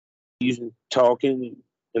and talking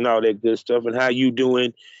and all that good stuff. And how you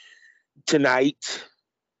doing tonight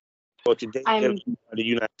or today in I'm the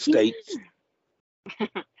United States?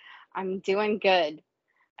 I'm doing good.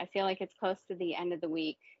 I feel like it's close to the end of the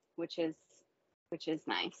week, which is which is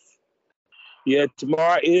nice. Yeah,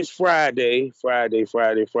 tomorrow is Friday. Friday.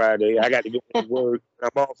 I got to go to work. I'm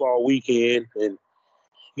off all weekend and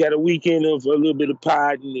got a weekend of a little bit of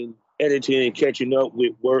podding and editing and catching up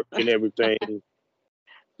with work and everything.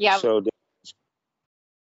 Yeah, So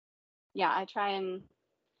yeah,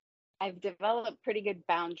 I've developed pretty good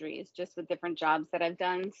boundaries just with different jobs that I've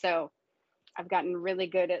done. So I've gotten really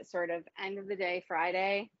good at sort of end of the day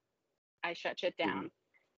Friday, I shut shit down.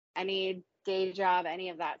 Any day job, any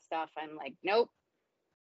of that stuff, I'm like, nope,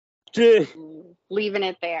 yeah, leaving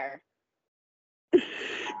it there.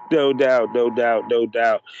 no doubt, no doubt, no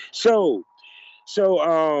doubt. So so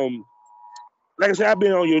like I said, I've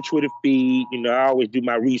been on your Twitter feed. I always do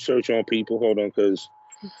my research on people. Hold on, because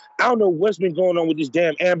I don't know what's been going on with this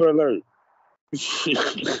damn Amber Alert.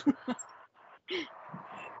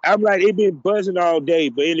 I'm like, it been buzzing all day.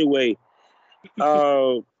 But anyway,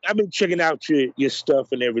 I've been checking out your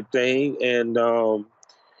stuff and everything, and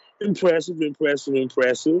impressive.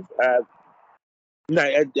 I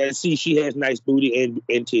see she has nice booty and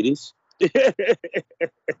titties.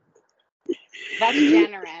 That's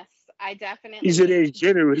generous. I You said definitely it's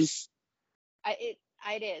generous. it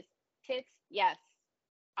is. Tits, yes.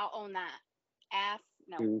 I'll own that. Ass,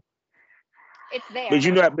 no. Mm. It's But there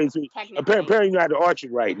technically. apparently you know how to arch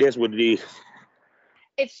it right. That's what it is.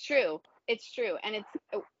 It's true. It's true. And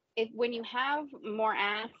when you have more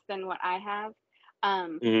ass than what I have,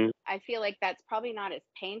 Hmm. I feel like that's probably not as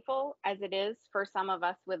painful as it is for some of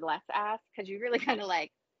us with less ass because you really got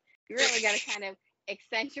to kind of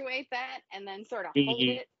accentuate that and then sort of hold Hmm.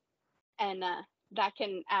 it, and that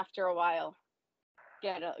can after a while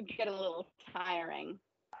get a little tiring.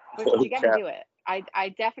 But you got to Okay. do it. I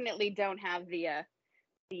definitely don't have the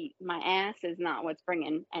my ass is not what's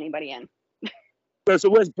bringing anybody in. So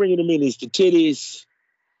what's bringing them in is the titties.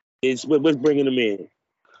 It's what's bringing them in.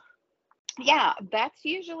 Yeah, that's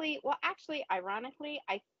usually, well, actually, ironically,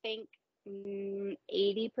 I think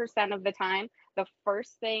 80% of the time, the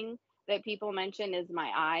first thing that people mention is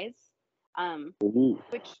my eyes, Ooh.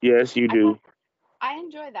 which Yes, you I kind do. I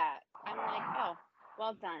enjoy that. I'm like, oh,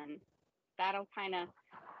 well done. That'll kind of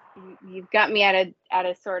you've got me at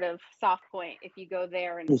a sort of soft point if you go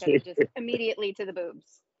there instead of just immediately to the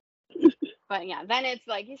boobs. But yeah, then it's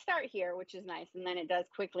like you start here, which is nice, and then it does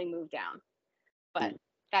quickly move down. But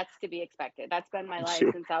that's to be expected. That's been my life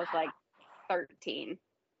since I was like 13.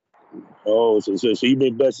 Oh, so you've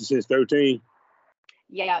been busted since 13?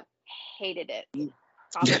 Yeah, hated it.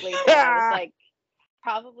 Probably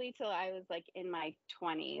till I was like in my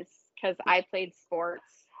 20s because I played sports.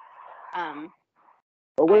 Um,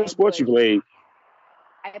 Oh, what I sports you would played?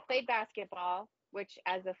 I played basketball, which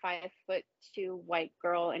as a 5'2" white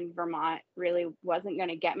girl in Vermont really wasn't going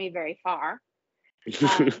to get me very far.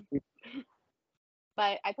 Um,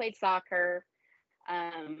 but I played soccer.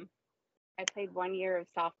 Um, I played 1 year of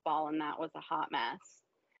softball, and that was a hot mess.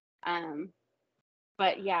 Um,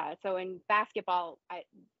 but yeah, so in basketball, I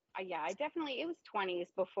definitely it was 20s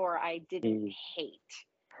before I didn't Mm. hate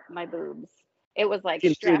my boobs. It was like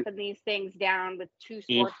You, strapping these things down with two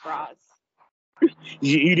sports bras.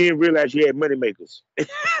 you didn't realize you had money makers.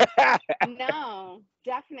 No,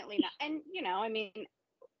 definitely not. And I mean,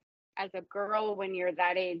 as a girl, when you're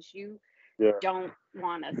that age, you Yeah. don't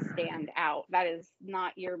want to stand out. That is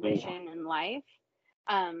not your Mm. mission in life.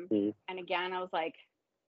 Mm. And again, I was like,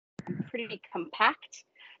 I'm pretty compact.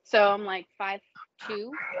 So I'm like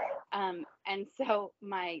 5'2". And so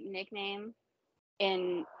my nickname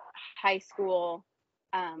in high school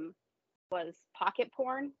um, was pocket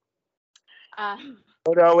porn. Um,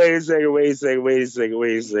 Hold on, wait a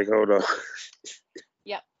second. Hold on.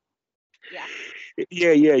 yep.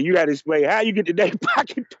 Yeah. Yeah. You got to explain how you get the name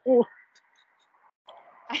pocket porn.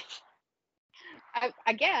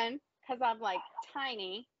 Again, because I'm like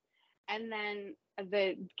tiny. And then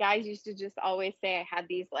the guys used to just always say I had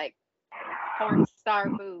these like porn star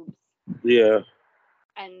boobs. Yeah.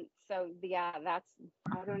 And so, yeah,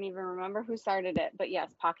 I don't even remember who started it. But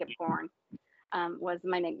yes, pocket porn was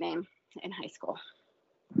my nickname in high school.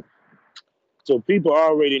 So people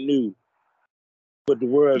already knew, but the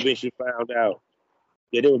world eventually found out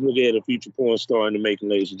that they was looking at a future porn star in the making,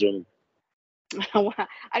 ladies and gentlemen.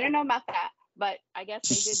 I don't know about that, but I guess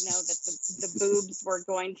they did know that the boobs were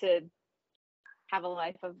going to have a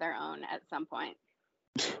life of their own at some point.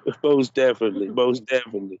 Most definitely, most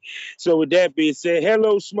definitely. So with that being said,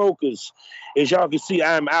 hello smokers. As y'all can see,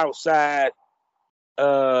 I'm outside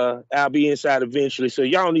I'll be inside eventually. So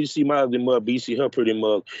y'all don't need to see my ugly mug, but you see her pretty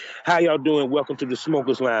mug. How y'all doing? Welcome to the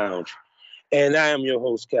Smokers Lounge. And I am your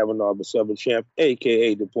host, Kavanaugh, the Southern Champ,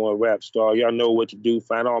 aka the Porn Rap Star. Y'all know what to do.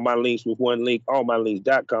 Find all my links with one link,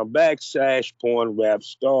 allmylinks.com/Porn Rap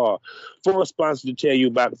Star. For a sponsor to tell you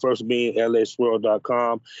about, the first being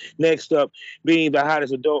lsworld.com. Next up, being the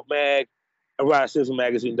hottest adult mag,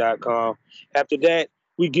 eroticismmagazine.com. After that,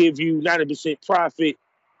 we give you 90% profit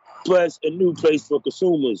plus a new place for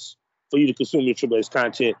consumers for you to consume your Triple X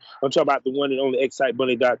content. I'm talking about the one and only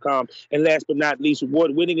excitebunny.com. And last but not least,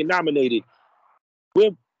 award-winning and nominated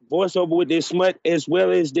with voiceover with their smut, as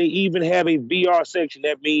well as they even have a VR section.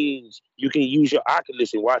 That means you can use your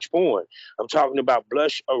Oculus and watch porn. I'm talking about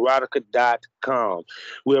blusherotica.com.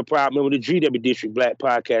 We're a proud member of the GW District Black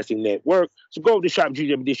Podcasting Network. So go to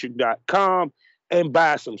shopgwdistrict.com and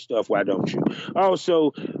buy some stuff, why don't you?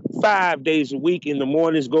 Also, 5 days a week in the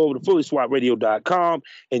mornings, go over to fullyswapradio.com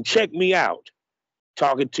and check me out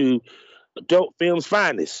talking to adult film's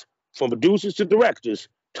finest, from producers to directors,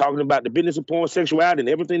 talking about the business of porn, sexuality, and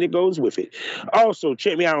everything that goes with it. Also,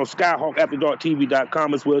 check me out on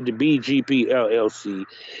SkyhawkAfterDarkTV.com as well as the BGP LLC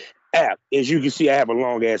app. As you can see, I have a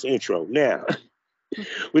long-ass intro. Now,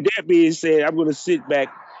 with that being said, I'm going to sit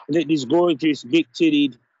back and let this gorgeous,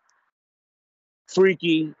 big-titted,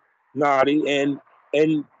 freaky, naughty,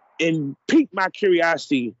 and pique my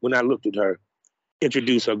curiosity when I looked at her.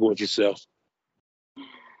 Introduce her gorgeous self.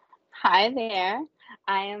 Hi there.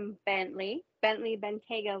 I am Bentley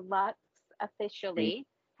Bentayga Lux officially.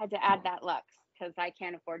 Had to add that Lux because I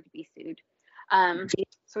can't afford to be sued.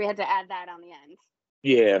 So we had to add that on the end.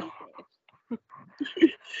 Yeah.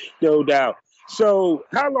 No doubt. So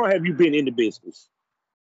how long have you been in the business?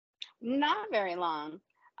 Not very long.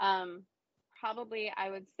 Probably I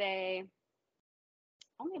would say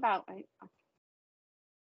only about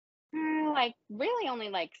like really only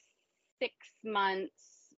like 6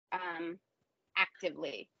 months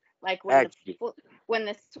actively. Like when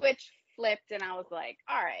the switch flipped and I was like,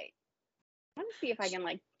 all right, let me see if I can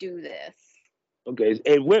like do this. Okay.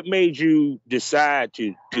 And what made you decide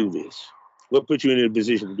to do this? What put you in a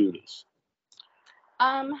position to do this?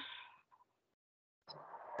 Well,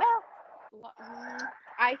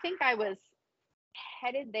 I think I was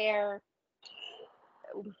headed there.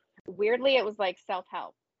 Weirdly, it was like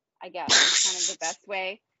self-help, I guess, is kind of the best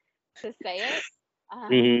way to say it.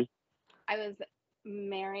 I was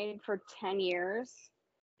married for 10 years,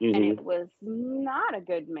 and it was not a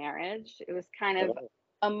good marriage. It was kind of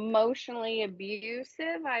emotionally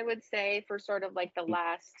abusive, I would say, for sort of like the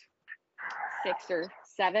last 6 or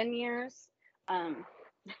 7 years. My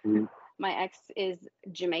ex is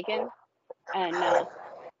Jamaican, and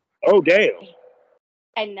oh damn,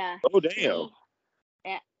 and oh damn,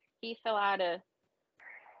 he fell out a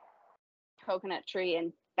coconut tree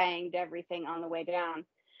and banged everything on the way down,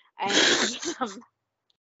 and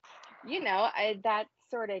that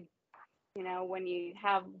sort of, when you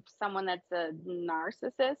have someone that's a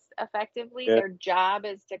narcissist, effectively, their job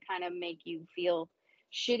is to kind of make you feel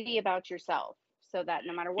shitty about yourself, so that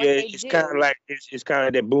no matter what they do, kind of like it's kind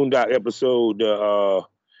of that Boondock episode, the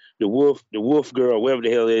wolf girl, whatever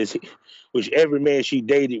the hell it is, which every man she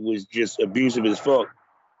dated was just abusive as fuck,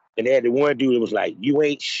 and they had the one dude that was like, "You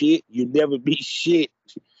ain't shit, you never be shit,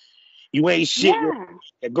 you ain't shit,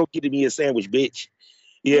 go get me a sandwich, bitch."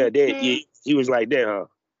 Yeah, he was like that, huh?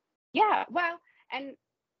 Yeah, well, and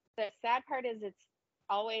the sad part is it's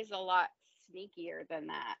always a lot sneakier than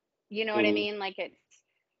that. You know what I mean? Like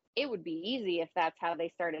it would be easy if that's how they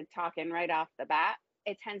started talking right off the bat.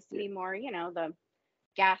 It tends to be more, the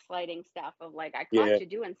gaslighting stuff of like, I caught you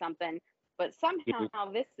doing something, but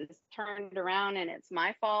somehow this is turned around and it's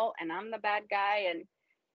my fault and I'm the bad guy. And,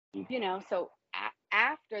 so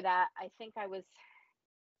after that, I think I was,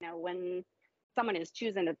 when someone is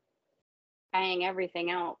choosing to bang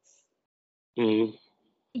everything else, I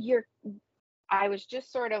was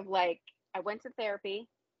just sort of like, I went to therapy,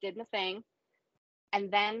 did my thing. And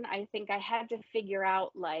then I think I had to figure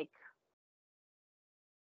out, like,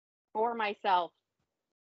 for myself,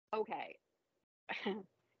 okay,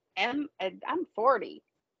 I'm 40.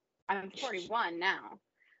 I'm 41 now.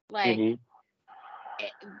 Like, is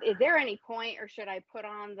there any point, or should I put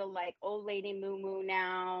on the, like, old lady moo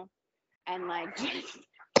now and, like,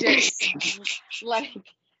 just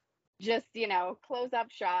close up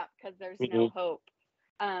shop because there's no hope.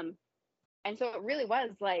 And so it really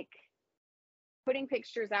was, like, putting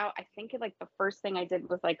pictures out. I think like the first thing I did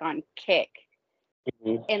was like on Kick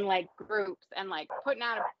in like groups and like putting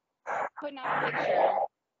out a picture,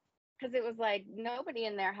 because it was like nobody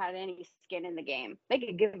in there had any skin in the game. They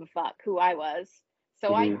could give a fuck who I was.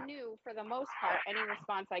 So I knew for the most part, any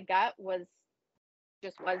response I got was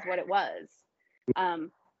what it was.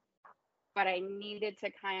 But I needed to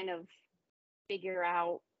kind of figure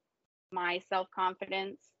out my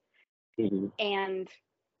self-confidence. And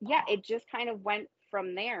yeah, it just kind of went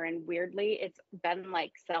from there. And weirdly, it's been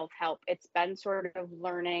like self-help. It's been sort of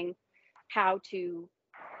learning how to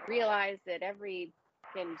realize that every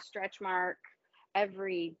stretch mark,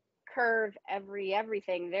 every curve,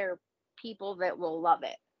 everything, there are people that will love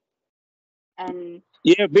it. And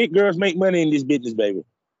yeah, big girls make money in this business, baby.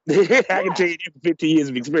 I can tell you that for 15 years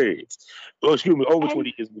of experience. Oh, excuse me, over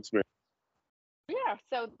 20 years of experience. Yeah,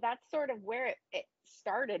 so that's sort of where it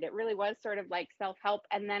started. It really was sort of like self-help.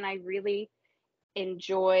 And then I really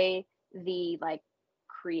enjoy the like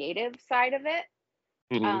creative side of it.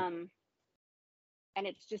 And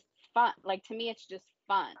it's just fun. Like to me, it's just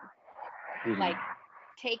fun. Like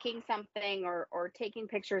taking something or taking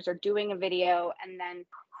pictures or doing a video and then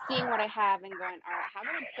seeing what I have and going, all right, how do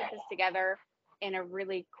I put this together in a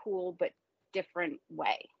really cool but different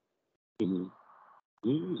way? Yeah.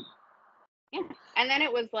 And then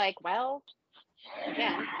it was like, well,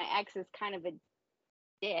 again, my ex is kind of a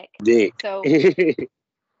dick. So,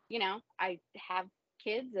 you know, I have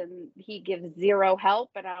kids and he gives zero help.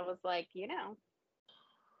 And I was like, you know,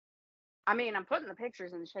 I mean, I'm putting the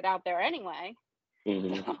pictures and shit out there anyway.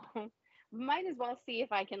 So might as well see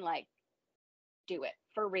if I can like do it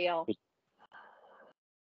for real.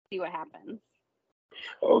 See what happens.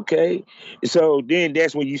 Okay. So then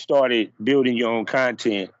that's when you started building your own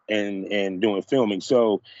content and doing filming.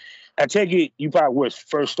 So I take it you probably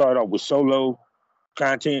first start off with solo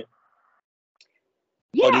content?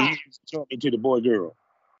 Yeah. Or did you jump into the boy girl?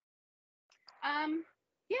 Yeah,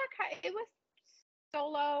 it was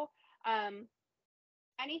solo.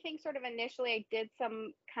 Anything sort of initially, I did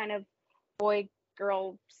some kind of boy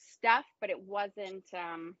girl stuff, but it wasn't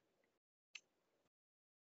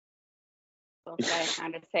we'll say how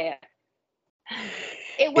to say it.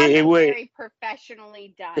 It wasn't very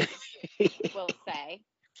professionally done, we'll say.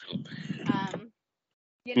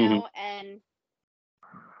 You know, and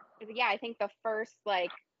yeah, I think the first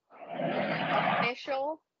like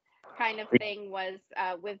official kind of thing was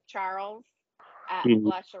with Charles at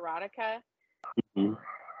Blush Erotica.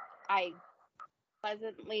 I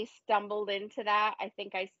pleasantly stumbled into that. I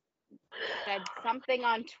think I said something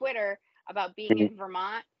on Twitter about being in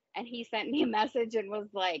Vermont, and he sent me a message and was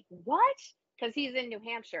like, "What?" Because he's in New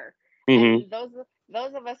Hampshire, and those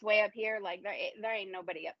of us way up here, like there ain't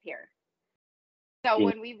nobody up here. So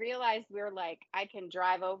when we realized we were like, I can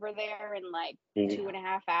drive over there in like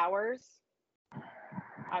 2.5 hours,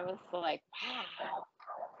 I was like, wow.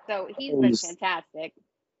 So he's been fantastic.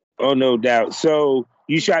 Oh, no doubt. So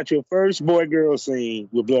you shot your first boy girl scene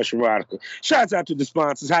with Blush Erotica. Shouts out to the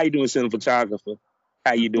sponsors. How you doing, cinematographer?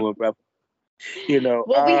 How you doing, brother? You know.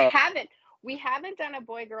 Well, we haven't done a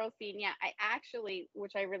boy girl scene yet. I actually,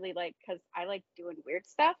 which I really like because I like doing weird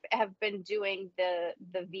stuff, have been doing the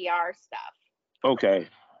VR stuff. Okay.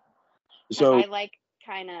 So I like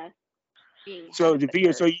kind of being so the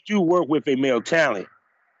video. So you do work with a male talent,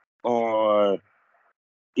 or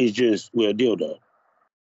it's just with a dildo?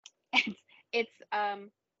 It's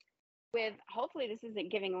with, hopefully this isn't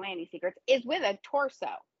giving away any secrets, is with a torso.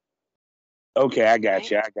 Okay, I got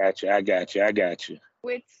you.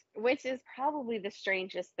 Which is probably the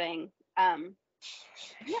strangest thing. Yeah,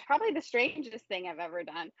 probably the strangest thing I've ever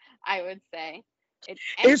done, I would say.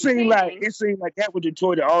 It seemed like that was the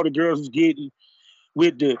toy that all the girls was getting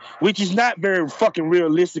which is not very fucking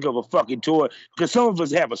realistic of a fucking toy, because some of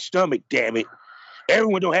us have a stomach, damn it.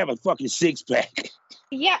 Everyone don't have a fucking six pack.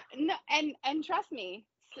 Yeah, no, and trust me,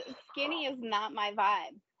 skinny is not my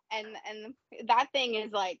vibe. And that thing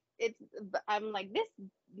is like, I'm like,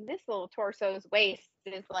 this little torso's waist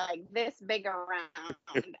is like this big around,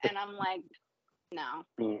 and I'm like, no,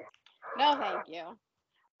 thank you.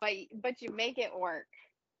 But you make it work.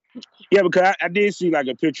 Yeah, because I did see like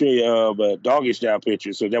a picture of a doggy style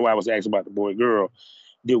picture, so that's why I was asking about the boy girl.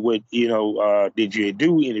 Did you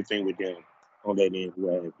do anything with them on that end?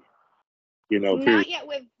 Not yet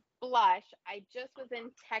with Blush. I just was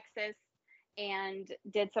in Texas and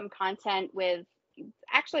did some content with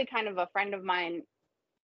actually kind of a friend of mine.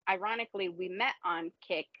 Ironically, we met on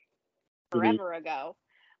Kick forever ago.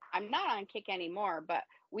 I'm not on Kick anymore, but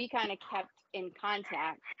we kind of kept in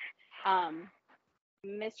contact.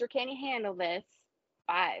 Mr. Can You Handle This?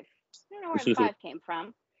 5. I don't know where the 5 came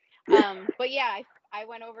from. But yeah, I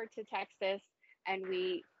went over to Texas and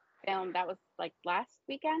we filmed. That was like last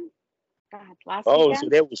weekend. God, last weekend. So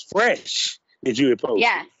that was fresh that you had posted.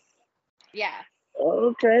 Yes.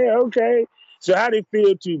 Okay. So how did it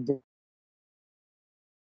feel to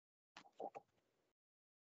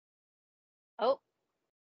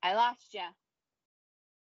I lost you.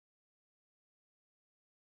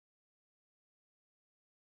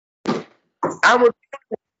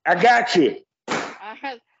 I got you.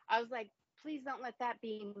 I was like, please don't let that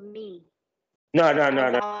be me. No.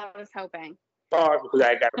 That's all I was hoping. Because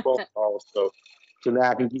I got a phone call, so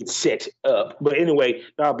now I can get set up. But anyway,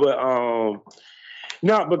 not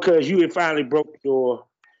because you had finally broke your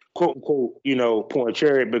quote unquote, point of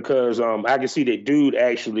cherry because I can see that dude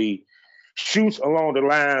actually shoots along the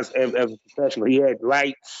lines as a professional. He had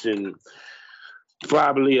lights and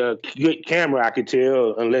probably a good camera, I could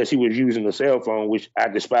tell, unless he was using a cell phone, which I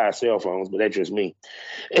despise cell phones, but that's just me.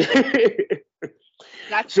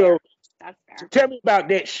 That's So fair. That's fair. tell me about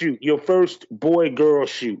that shoot, your first boy girl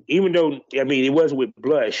shoot. Even though it wasn't with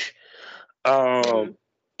Blush, Mhm.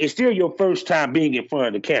 it's still your first time being in front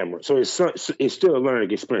of the camera, so it's still a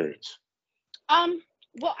learning experience.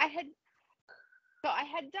 Well, I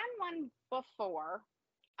had done one before.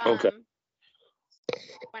 Okay.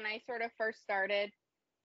 When I sort of first started,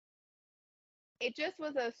 it just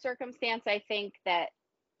was a circumstance. I think that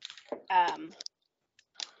um,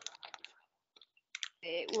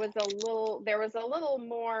 there was a little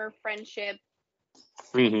more friendship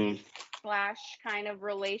Hmm. slash kind of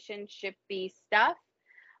relationshipy stuff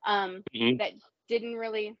Hmm. that didn't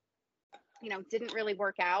really, didn't really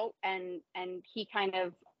work out, and he kind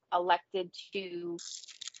of elected to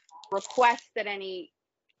request that any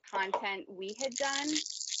content we had done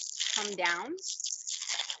come down.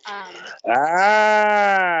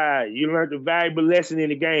 You learned a valuable lesson in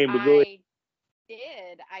the game, but go ahead. I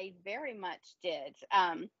did. I very much did.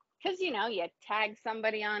 Because you tag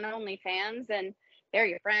somebody on OnlyFans and they're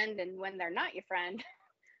your friend, and when they're not your friend,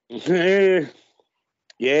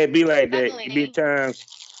 Yeah, it'd be like that. It'd be suddenly, times.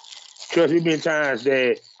 Trust me, it been times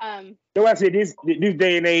that. um, So I said this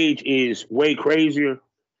day and age is way crazier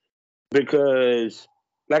because,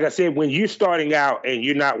 like I said, when you're starting out and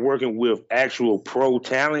you're not working with actual pro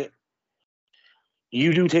talent,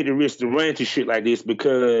 you do take the risk to run into shit like this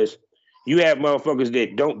because you have motherfuckers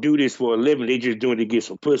that don't do this for a living. They just doing it to get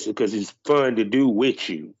some pussy because it's fun to do with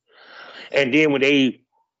you. And then when they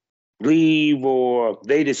leave or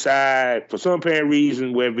they decide for some apparent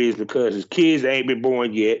reason, whether it's because his kids ain't been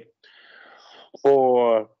born yet,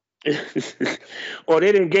 or or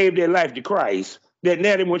they didn't gave their life to Christ, that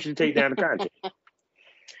now they want you to take down the content. You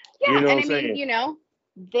yeah. know And what I I'm mean, saying?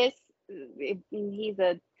 this he's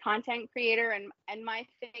a content creator, and my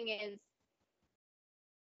thing is,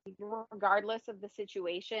 regardless of the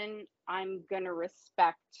situation, I'm gonna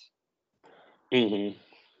respect Hmm.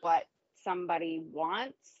 what somebody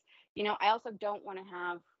wants. I also don't want to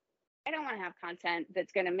have I don't want to have content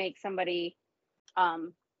that's going to make somebody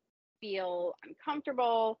um, feel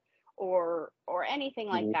uncomfortable or anything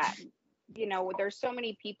like Hmm. that. There's so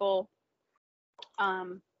many people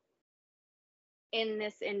um, in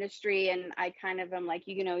this industry, and I kind of am like,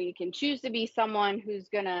 you can choose to be someone who's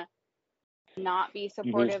gonna not be Hmm.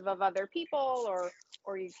 supportive of other people,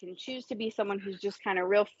 or you can choose to be someone who's just kind of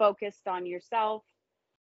real focused on yourself.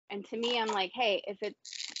 And to me, I'm like, hey, if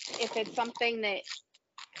it's something that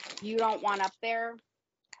you don't want up there,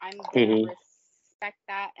 I'm gonna Hmm. respect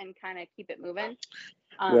that and kind of keep it moving.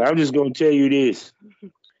 Well, Um, I'm just gonna tell you this.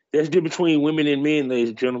 That's the difference between women and men, ladies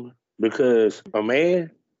and gentlemen. Because a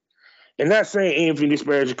man, and not saying anything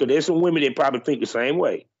disparaging, because there's some women that probably think the same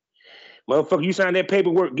way. Motherfucker, you sign that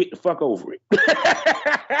paperwork, get the fuck over it.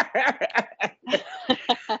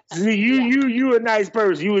 See, yeah. you a nice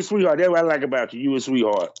person. You a sweetheart. That's what I like about you. You a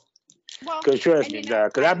sweetheart. Well, Cause trust and me,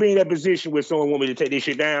 dog. Cause I've I'm been in that position where someone want me to take this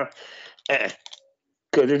shit down.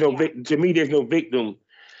 Cause there's no yeah, victim. To me, there's no victim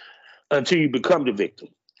until you become the victim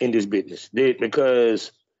in this business.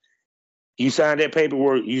 Because you signed that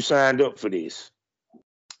paperwork, you signed up for this.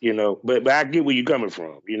 But I get where you're coming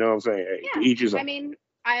from. You know what I'm saying? Hey, to yeah. each his I own. mean,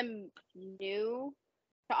 I'm new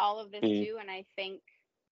to all of this Mm-hmm. too, and I think,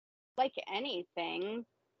 like anything,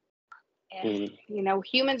 Mm-hmm.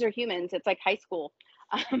 humans are humans. It's like high school.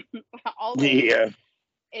 Um, always Yeah.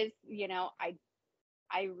 is,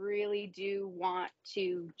 I really do want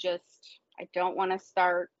to just I don't want to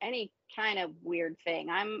start any kind of weird thing.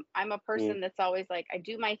 I'm a person that's always like, I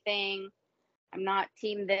do my thing. I'm not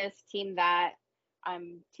team this, team that.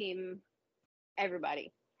 I'm team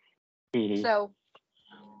everybody. Mm-hmm. So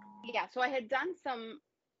yeah, so I had done some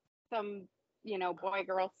boy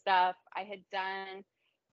girl stuff. I had done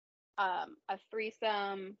a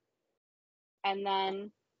threesome, and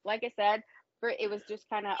then, like I said, it was just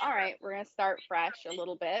kind of, all right, we're gonna start fresh a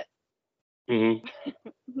little bit, Mm-hmm.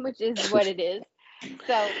 which is what it is.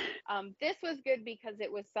 So this was good because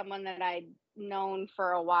it was someone that I'd known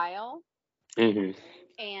for a while, Mm-hmm.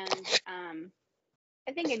 and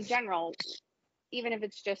I think in general, even if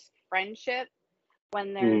it's just friendship,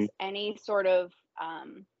 when there's Mm. any sort of,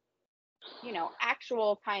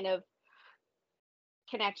 actual kind of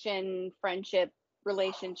connection, friendship,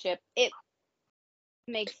 relationship, it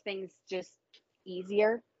makes things just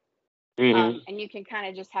easier. Mm-hmm. And you can kind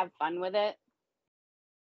of just have fun with it.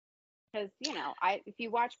 Because, if I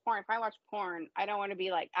watch porn, I don't want to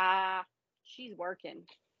be like, she's working.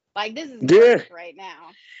 Like, this is Yeah. work right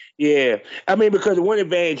now. Yeah. I mean, because one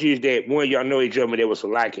advantage is that one, y'all know each other, and there was a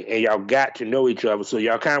liking, and y'all got to know each other, so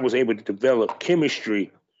y'all kind of was able to develop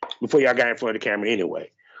chemistry before y'all got in front of the camera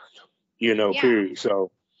anyway. Yeah. Period.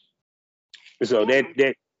 So Yeah.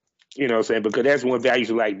 that what I'm saying, because that's one thing I used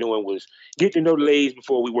to like doing was get to know the ladies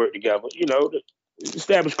before we work together. To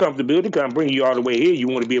establish comfortability. Cause I'm bringing you all the way here. You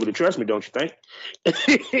want to be able to trust me, don't you think?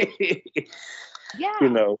 Yeah. you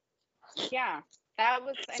know. Yeah. That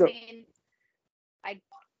was, So.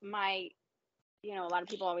 a lot of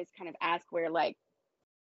people always kind of ask where like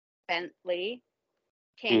Bentley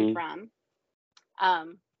came Mm. from.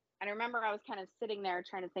 And I remember I was kind of sitting there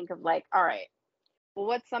trying to think of like, all right, well,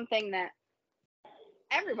 what's something that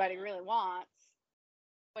everybody really wants,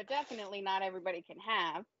 but definitely not everybody can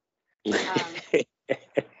have. And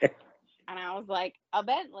I was like, a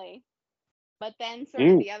Bentley. But then sort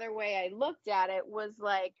of the other way I looked at it was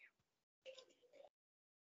like,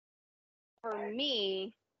 for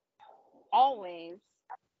me, always,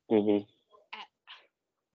 Mm-hmm.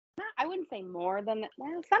 I wouldn't say more than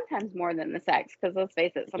sometimes more than the sex, because let's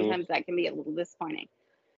face it, sometimes that can be a little disappointing.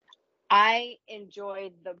 I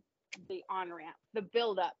enjoyed the on ramp, the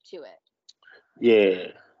build up to it.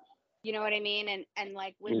 Yeah. You know what I mean? And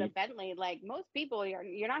like with a Bentley, like most people,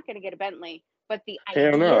 you're not going to get a Bentley, but the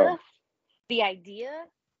idea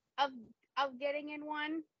of getting in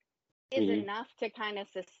one is enough to kind of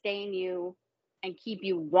sustain you and keep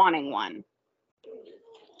you wanting one.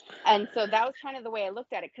 And so that was kind of the way I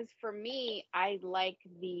looked at it, because for me, I like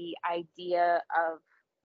the idea of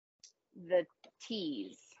the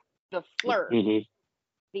tease, the flirt,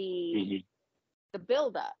 the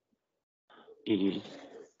build up.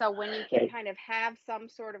 So when you can kind of have some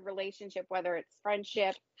sort of relationship, whether it's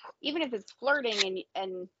friendship, even if it's flirting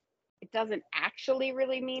and it doesn't actually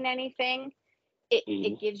really mean anything,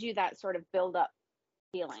 it gives you that sort of build up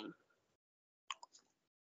feeling.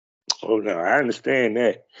 Oh no, I understand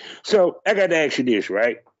that. So I got to ask you this,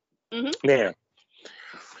 right? Mm-hmm. Now,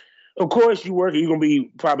 of course, you're gonna be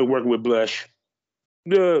probably working with Blush,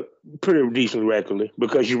 pretty decently regularly,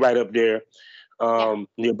 because you're right up there,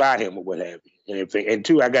 nearby him or what have you, and everything. And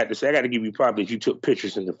two, I got to say, I got to give you props that you took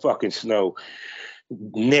pictures in the fucking snow,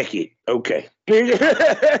 naked. Okay.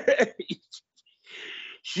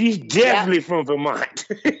 She's definitely from Vermont.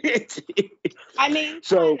 I mean,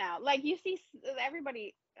 so come on now, like you see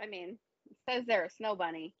everybody. I mean, says they're a snow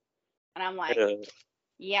bunny, and I'm like,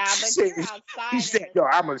 yeah, but you're outside. He said, "No,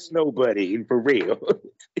 I'm a snow bunny for real."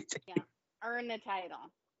 Yeah, earn the title.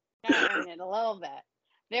 Gotta earn it a little bit.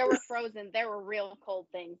 There were frozen. There were real cold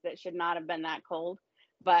things that should not have been that cold,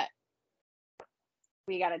 but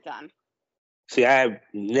we got it done. See, I've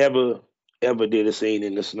never ever did a scene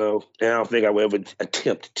in the snow, and I don't think I will ever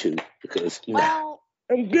attempt to, because I'm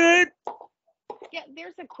good. Yeah,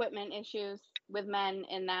 there's equipment issues with men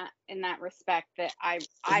in that respect that I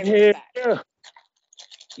respect. Yeah.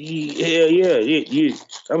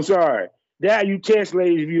 I'm sorry. Now you test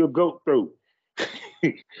ladies if you're a goat throat.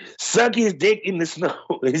 Suck his dick in the snow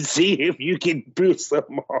and see if you can pull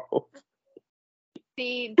something off.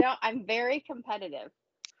 See, I'm very competitive.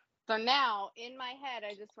 So now in my head,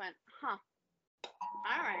 I just went, all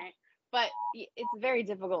right. But it's very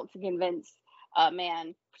difficult to convince a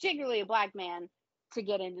man, particularly a black man, to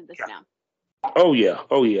get into the snow. Oh yeah.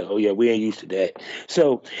 We ain't used to that.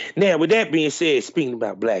 So now, with that being said, speaking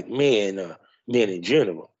about black men, men in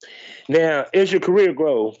general. Now, as your career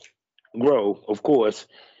grow, of course,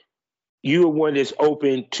 you are one that's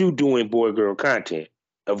open to doing boy girl content.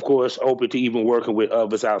 Of course, open to even working with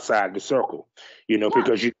others outside the circle.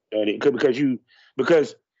 Because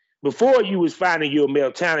because before you was finding your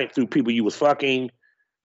male talent through people you was fucking,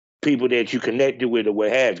 people that you connected with, or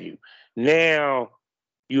what have you. Now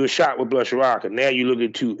you were shot with Blush Rocker. Now you're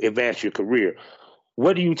looking to advance your career.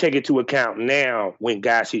 What do you take into account now when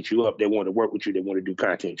guys hit you up, they want to work with you, they want to do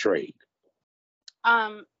content trade?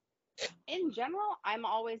 In general, I'm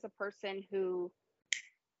always a person who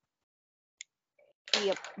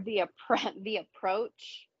the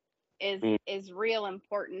approach is real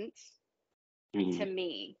important to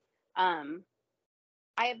me. I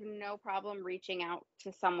have no problem reaching out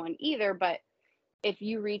to someone either, but if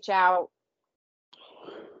you reach out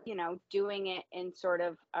doing it in sort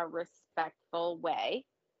of a respectful way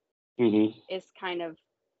Mm-hmm. is kind of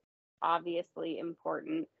obviously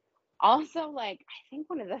important. Also, like, I think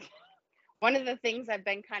one of the things I've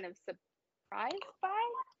been kind of surprised by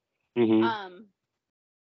Mm-hmm.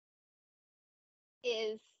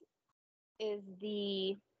 is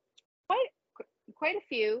the quite a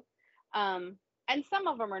few, and some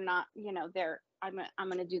of them are not, they're I'm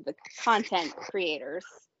gonna do the content creators.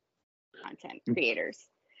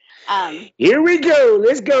 Here we go.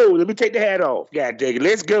 Let's go. Let me take the hat off. God dang it.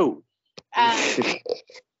 Let's go.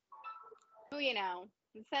 Who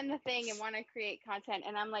send the thing and want to create content,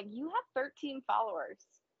 and I'm like, you have 13 followers.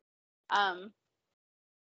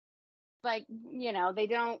 Like,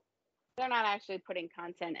 they're not actually putting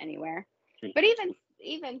content anywhere. But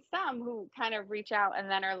even some who kind of reach out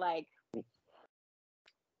and then are like,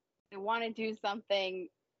 they want to do something,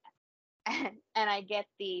 and I get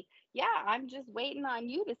I'm just waiting on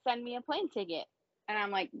you to send me a plane ticket, and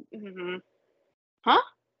I'm like, huh?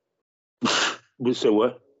 So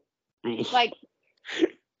what? Like,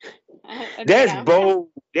 that's bold.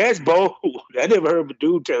 That's bold. I never heard of a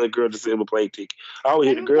dude tell a girl to send him a plane ticket. I always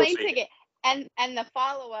hear the girl say ticket. And the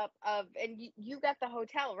follow up of, and you got the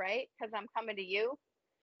hotel, right? Because I'm coming to you,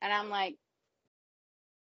 and I'm like,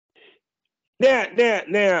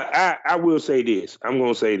 now, I will say this. I'm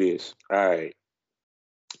gonna say this. All right.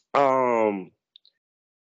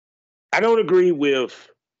 I don't agree with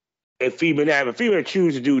a female. Now, if a female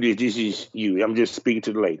chooses to do this, this is you. I'm just speaking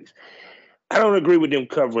to the ladies. I don't agree with them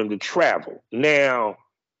covering the travel. Now,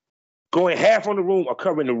 going half on the room or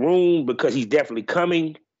covering the room because he's definitely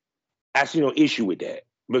coming, I see no issue with that.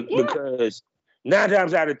 Because 9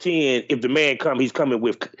 times out of 10, if the man comes, he's coming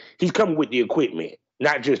with the equipment,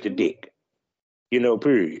 not just the dick.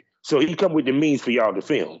 Period. So he come with the means for y'all to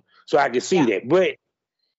film. So I can see that. But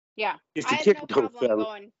it's the typical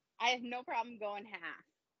fella. I have no problem going half.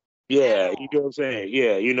 Yeah, you know what I'm saying?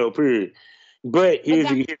 Yeah, period. But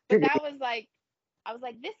that was like, I was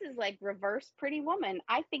like, this is like reverse Pretty Woman.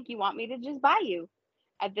 I think you want me to just buy you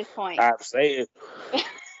at this point. I'm saying.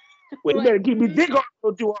 Well, you better give me dick on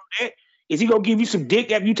to do all that. Is he gonna give you some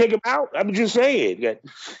dick after you take him out? I'm just saying.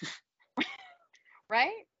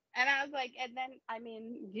 Right? And I was like, and then, I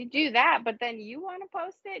mean, you do that, but then you want to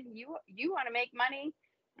post it, you want to make money,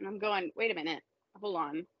 and I'm going, wait a minute, hold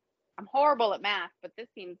on. I'm horrible at math, but this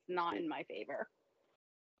seems not in my favor.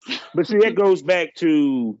 But see, that goes back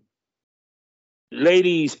to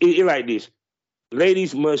ladies. It like this.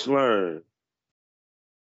 Ladies must learn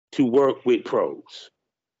to work with pros.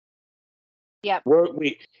 Yep. Work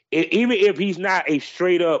with, even if he's not a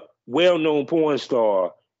straight up well-known porn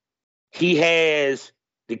star, he has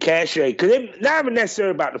the cachet. Because it's not even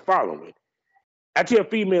necessarily about the following. I tell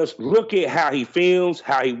females, look at how he films,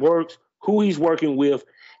 how he works, who he's working with,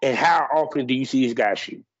 and how often do you see his guy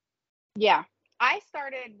shoot. Yeah. I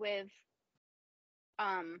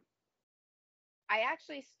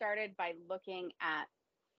actually started by looking at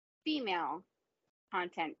female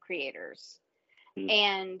content creators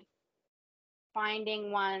and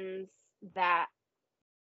finding ones that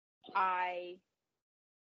I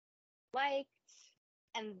liked,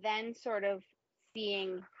 and then sort of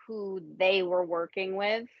seeing who they were working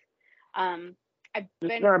with. I've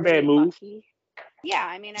been not a bad move. Lucky. Yeah,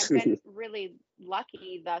 I mean, I've been really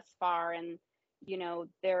lucky thus far, and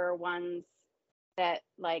there are ones that,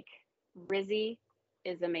 like, Rizzy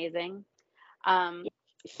is amazing.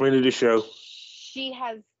 Friend of the show.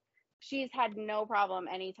 She's had no problem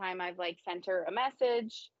anytime I've like sent her a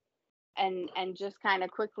message and just kind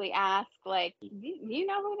of quickly ask, like, do you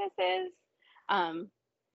know who this is?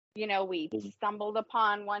 We stumbled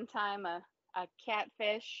upon one time a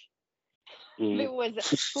catfish who was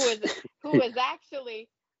actually,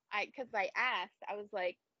 because I asked, I was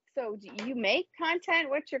like, so do you make content?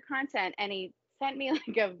 What's your content? And he sent me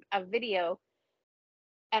like a video,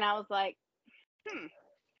 and I was like,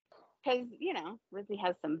 because Rizzy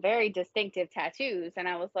has some very distinctive tattoos, and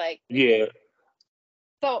I was like, yeah.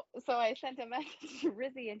 So I sent a message to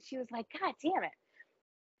Rizzy, and she was like, God damn it!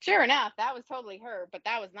 Sure enough, that was totally her, but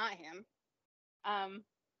that was not him.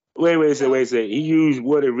 Wait a second. He used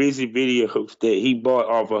one of Rizzy videos that he bought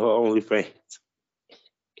off of her OnlyFans.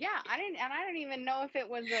 Yeah, I didn't even know if it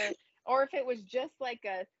was or if it was just like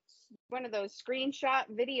one of those screenshot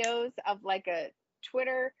videos of like a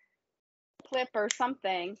Twitter clip or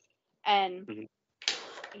something. And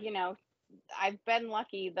I've been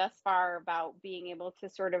lucky thus far about being able to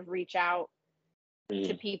sort of reach out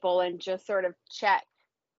to people and just sort of check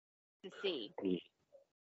to see.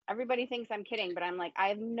 Everybody thinks I'm kidding, but I'm like, I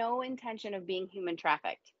have no intention of being human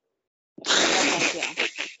trafficked. No,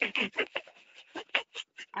 thank you.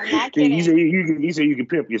 I'm not You kidding. say you can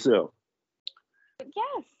pimp yourself.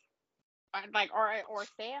 Yes. Like, or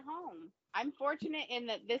stay at home. I'm fortunate in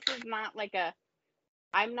that this is not like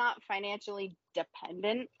I'm not financially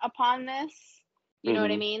dependent upon this. You know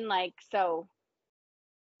what I mean? Like, so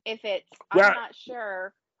if I'm Right. not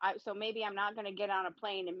sure, so maybe I'm not going to get on a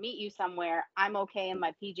plane and meet you somewhere. I'm okay in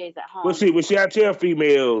my PJs at home. Well, see, I tell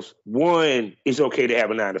females, one, it's okay to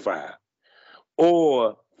have a 9 to 5,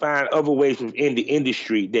 or find other ways within the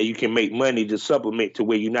industry that you can make money to supplement to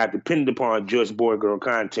where you're not dependent upon just boy girl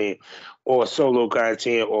content or solo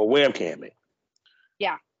content or webcamming.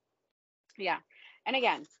 Yeah. Yeah. And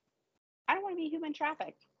again, I don't want to be human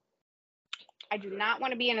trafficked. I do not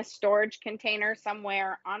want to be in a storage container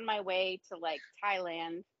somewhere on my way to like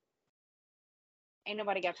Thailand. Ain't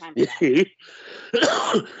nobody got time for that.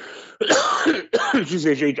 She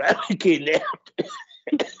said she trying to kidnap.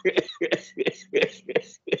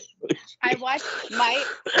 I watch my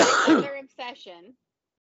other obsession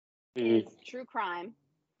is true crime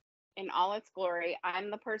in all its glory. I'm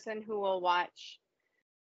the person who will watch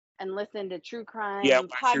and listen to true crime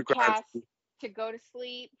podcasts to go to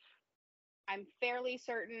sleep. I'm fairly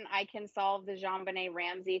certain I can solve the JonBenet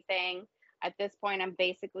Ramsey thing. At this point, I'm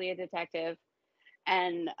basically a detective.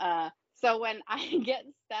 And so when I get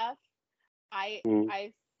stuff, I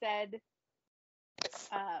said,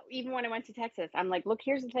 even when I went to Texas, I'm like, look,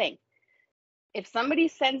 here's the thing. If somebody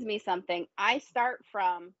sends me something, I start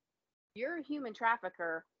from, you're a human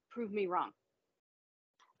trafficker, prove me wrong.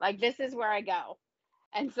 Like, this is where I go.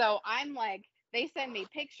 And so I'm like, they send me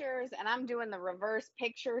pictures and I'm doing the reverse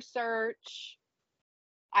picture search.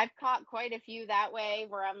 I've caught quite a few that way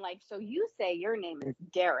where I'm like, so you say your name is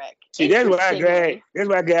Derek. See, that's why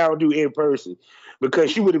I got to do in person,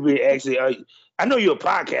 because she would have been actually. I know you're a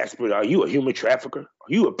podcaster, but are you a human trafficker? Are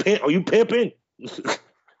you a pimp? Are you pimping?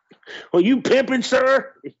 Are you pimping,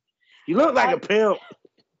 sir? You look like a pimp.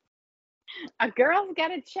 A girl's got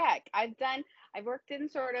to check. I've worked in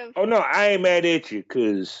sort of. Oh no, I ain't mad at you,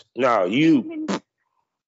 cause no, human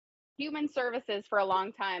services for a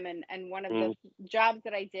long time, and one of the jobs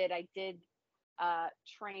that I did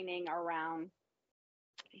training around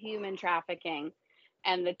human trafficking,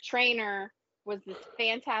 and the trainer was this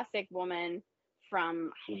fantastic woman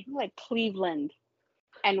from I think like Cleveland,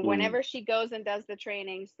 and whenever she goes and does the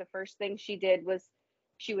trainings, the first thing she did was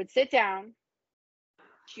she would sit down,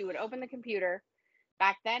 she would open the computer.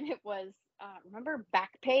 Back then it was remember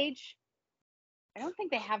Backpage? I don't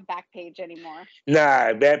think they have Backpage anymore.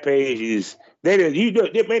 Nah, Backpage is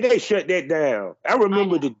they shut that down. I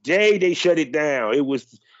remember the day they shut it down. It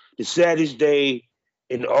was the saddest day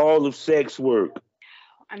in all of sex work.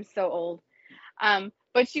 I'm so old.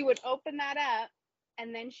 But she would open that up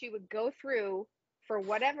and then she would go through for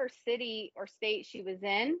whatever city or state she was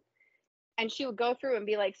in, and she would go through and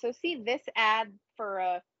be like, so see this ad for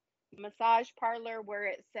a massage parlor where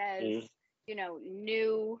it says,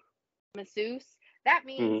 new masseuse, that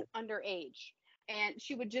means underage. And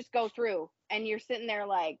she would just go through and you're sitting there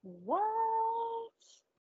like, what?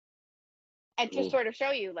 And to sort of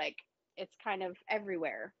show you like it's kind of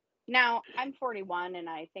everywhere. Now I'm 41 and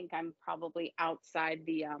I think I'm probably outside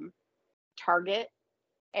the target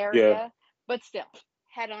area, but still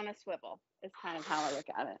head on a swivel is kind of how I look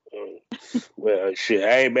at it. Well, shit,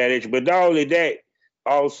 I ain't mad at you, but not only that,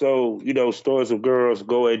 also, stories of girls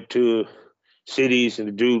going to cities and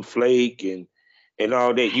the dude flake and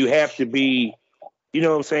all that. You have to be, you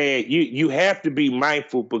know what I'm saying? You have to be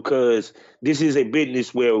mindful, because this is a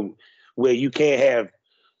business where you can't have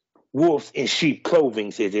wolves in sheep clothing,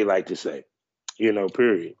 as they like to say.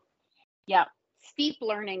 Period. Yeah. Steep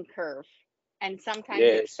learning curve, and sometimes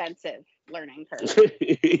expensive learning curve.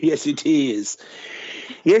 Yes, it is.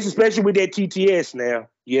 Yes, especially with that TTS now.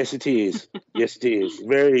 Yes, it is. Yes, it is.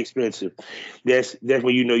 Very expensive. That's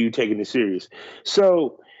when you're taking it serious.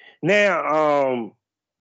 So now,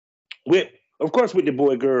 with the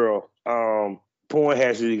boy girl, porn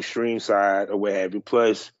has an extreme side or what have you.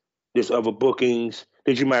 Plus, there's other bookings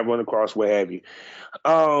that you might run across, what have you.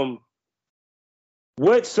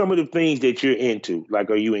 What's some of the things that you're into?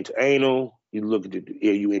 Like, are you into anal? Are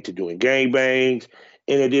you into doing gangbangs?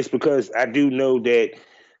 And this, because I do know that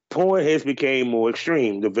porn has become more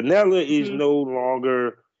extreme. The vanilla is no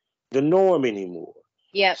longer the norm anymore.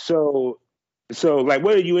 Yeah. So like,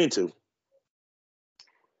 what are you into?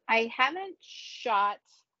 I haven't shot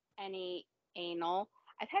any anal.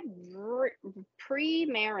 I've had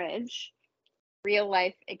pre-marriage real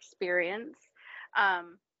life experience.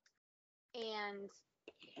 And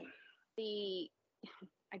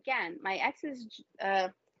my ex is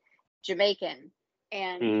Jamaican,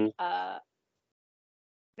 and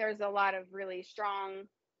there's a lot of really strong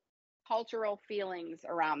cultural feelings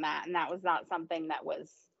around that, and that was not something that was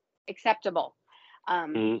acceptable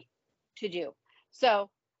Mm-hmm. to do. So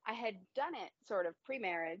I had done it sort of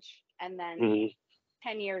pre-marriage, and then Mm-hmm.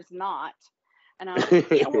 10 years not, and I was like,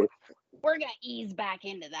 yeah, we're gonna ease back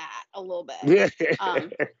into that a little bit.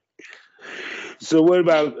 Um,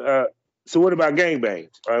 So what about gangbangs?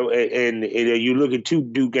 And are you looking to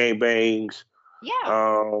do gangbangs? yeah,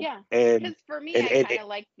 Um, yeah, and because for me, and I and, kind of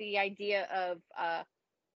like the idea of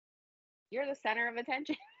you're the center of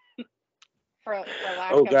attention, for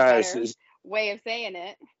lack oh of guys, better way of saying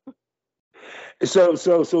it.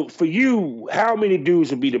 so for you, how many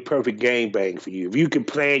dudes would be the perfect gangbang for you if you could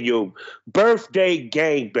plan your birthday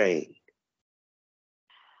gangbang?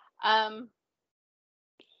 Um,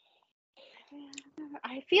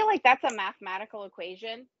 I feel like that's a mathematical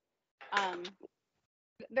equation. Um,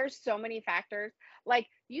 there's so many factors. Like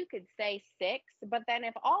you could say six, but then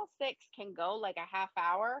if all six can go like a half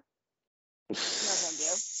hour, no thank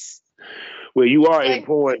you. Well, you are in Like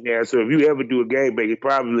porn now, so if you ever do a gangbang, it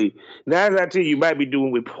probably now as I tell you, you might be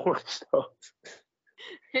doing with porn stars.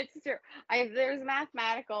 it's true. There's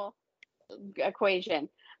mathematical equation.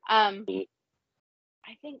 Um,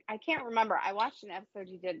 I think I can't remember. I watched an episode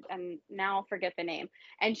you did, and now I'll forget the name.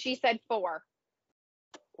 And she said four,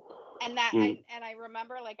 and that Mm. and I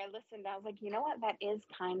remember like I listened. I was like, you know what? That is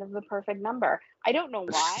kind of the perfect number. I don't know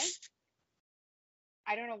why.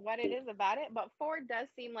 I don't know what it is about it, but four does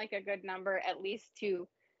seem like a good number, at least to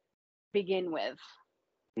begin with.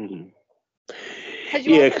 Mm-hmm. Because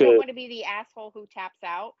you Yeah, also don't cause want to be the asshole who taps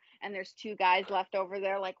out and there's two guys left over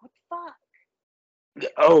there like, what the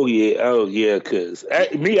oh yeah, cause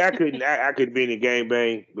I couldn't, I could be in a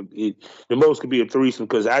gangbang, but the most could be a threesome,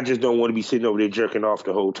 cause I just don't want to be sitting over there jerking off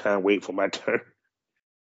the whole time waiting for my turn.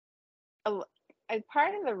 fuck? As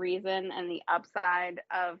part of the reason and the upside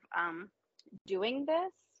of doing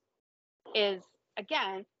this is,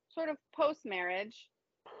 again, sort of post marriage,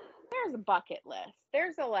 there's a bucket list.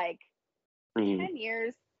 There's a like Mm-hmm. 10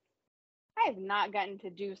 years, I have not gotten to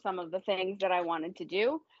do some of the things that I wanted to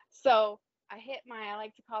do. So I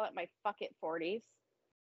like to call it my fuck it 40s.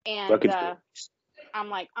 And Fucking I'm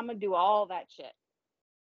like, I'm going to do all that shit.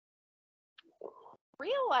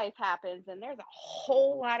 Real life happens, and there's a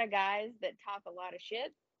whole lot of guys that talk a lot of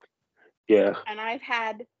shit. yeah. And I've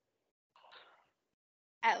had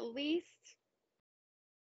at least,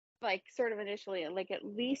 like, sort of initially, like, at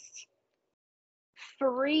least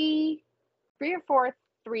three, 3 or 4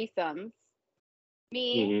 threesomes.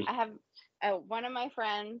 Me, Mm-hmm. I have one of my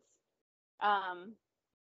friends. Um,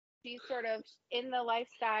 she's sort of in the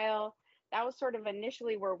lifestyle. That was sort of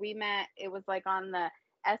initially where we met. It was like on the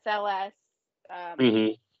SLS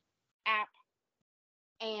Mm-hmm. app,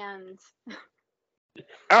 and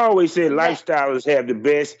I always said that lifestylers have the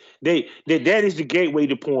best. That is the gateway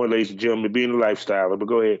to porn, ladies and gentlemen, being a lifestyler. But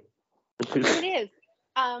go ahead. it is.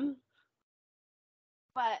 Um,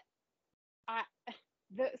 but I,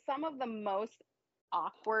 some of the most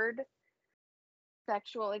awkward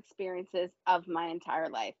sexual experiences of my entire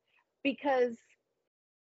life, because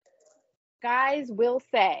guys will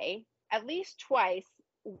say at least twice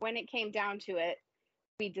when it came down to it,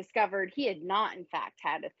 we discovered he had not, in fact,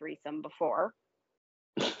 had a threesome before.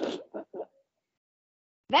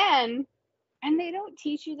 Then, and they don't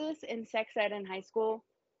teach you this in sex ed in high school,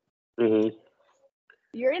 Mm-hmm.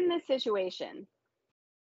 you're in this situation.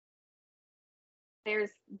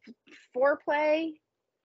 There's foreplay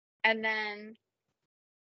and then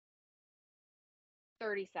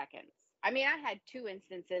 30 seconds. I mean, I had 2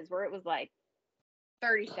 instances where it was like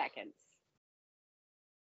 30 seconds.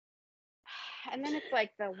 And then it's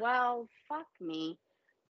like well, fuck me.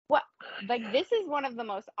 What? Like, this is one of the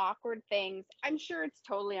most awkward things. I'm sure it's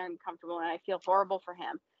totally uncomfortable and I feel horrible for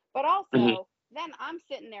him. But also, Mm-hmm. then I'm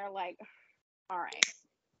sitting there like, all right,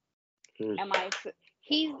 am I?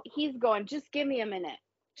 He's going, just give me a minute.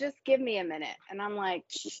 Just give me a minute. And I'm like,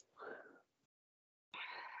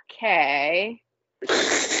 okay.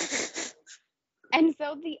 And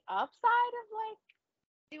so the upside of like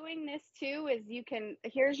doing this too is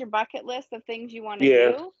here's your bucket list of things you want to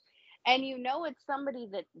Yeah. do. And you know it's somebody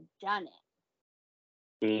that's done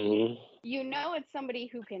it. Mm-hmm. You know it's somebody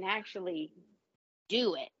who can actually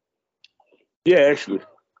do it. Yeah, actually,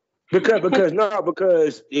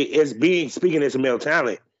 because as being speaking as a male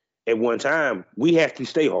talent at one time, we have to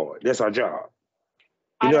stay hard. That's our job.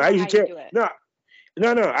 You I know, don't I know how used to you tell do it. no.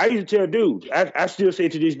 I used to tell dudes. I still say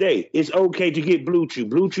to this day, it's okay to get Blue Chew,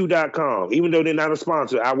 BlueChew.com. Even though they're not a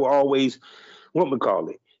sponsor, I will always what we call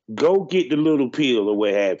it. Go get the little pill or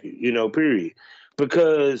what have you. You know, period.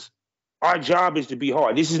 Because our job is to be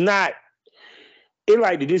hard. This is not. It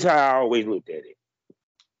like this is how I always looked at it.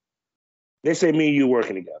 let's say me and you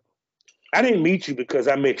working together. I didn't meet you because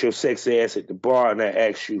I met your sexy ass at the bar and I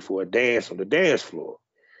asked you for a dance on the dance floor.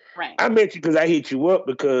 Right. I met you because I hit you up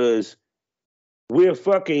because we're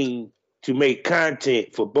fucking to make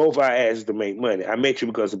content for both our asses to make money. I met you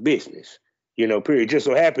because of business. Period. Just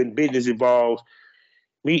so happened business involves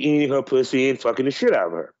me eating her pussy and fucking the shit out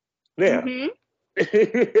of her. Now,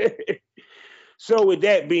 so with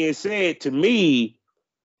that being said, to me,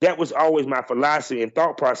 that was always my philosophy and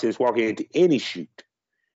thought process walking into any shoot,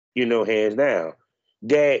 hands down,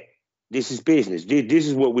 that this is business. This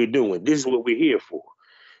is what we're doing. This is what we're here for.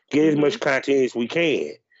 Get as much content as we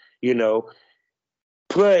can,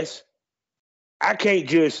 Plus, I can't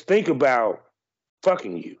just think about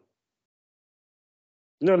fucking you.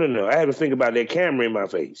 No. I have to think about that camera in my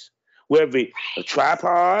face. Whether it's a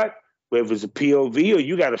tripod, whether it's a POV, or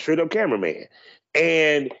you got a straight up cameraman.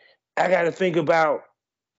 And I got to think about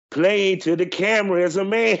playing to the camera as a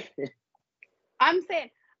man. I'm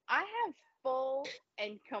saying I have full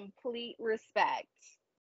and complete respect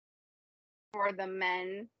for the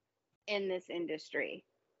men in this industry.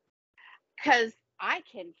 Because I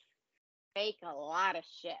can fake a lot of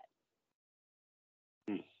shit.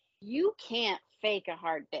 You can't fake a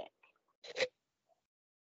hard dick.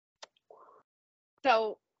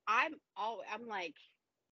 So I'm like,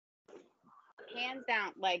 hands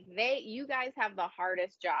down, like you guys have the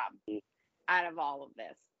hardest job out of all of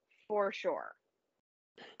this, for sure.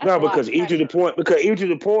 No, because even to the point,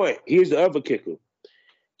 here's the other kicker.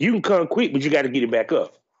 You can come quick, but you got to get it back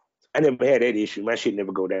up. I never had that issue. My shit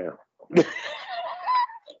never go down.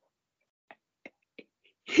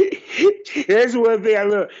 That's one thing I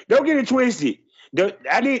love. Don't get it twisted.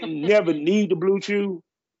 I didn't never need the Blue Chew,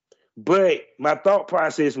 but my thought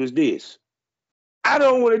process was this. I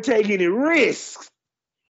don't want to take any risks.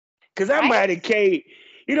 Because I might have came,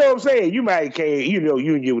 you know what I'm saying? You might have came,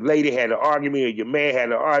 you and your lady had an argument or your man had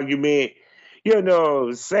an argument,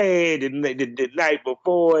 saying the night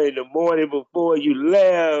before, in the morning before you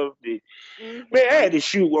left. Man, I had to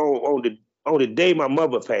shoot on the day my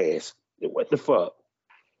mother passed. What the fuck?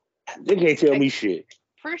 They can't tell me shit.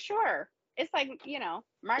 For sure. It's like,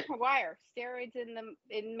 Mark McGwire, steroids in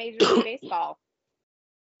Major League Baseball.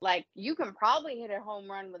 Like, you can probably hit a home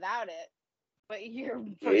run without it, but you're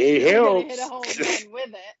for sure going to hit a home run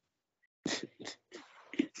with it.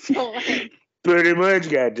 So, like, pretty much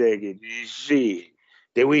got taken. Shit.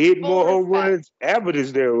 Then we hit more home runs after the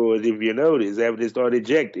steroids, if you notice, after they started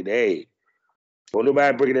injecting. Hey, won't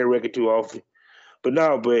nobody breaking that record too often. But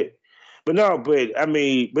don't get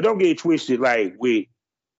it twisted, like with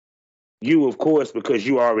you, of course, because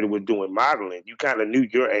you already were doing modeling, you kind of knew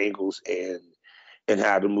your angles and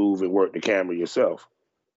how to move and work the camera yourself.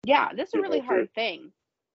 Yeah, this is a really hard thing.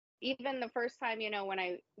 Even the first time,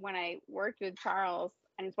 when I worked with Charles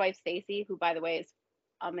and his wife Stacy, who by the way is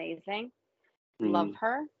amazing, love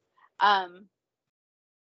her.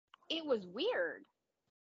 It was weird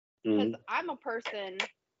because I'm a person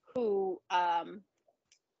who I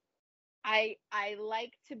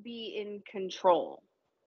like to be in control.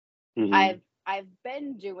 I've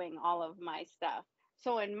been doing all of my stuff.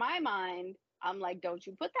 So in my mind, I'm like, don't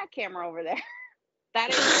you put that camera over there.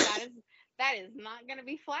 that is not going to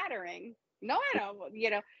be flattering. No, I don't.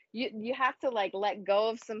 You have to like let go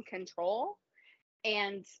of some control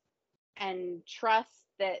and trust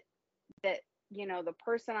that the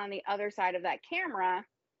person on the other side of that camera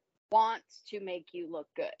wants to make you look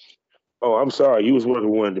good. Oh, I'm sorry. You was working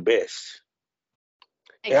with one of the best.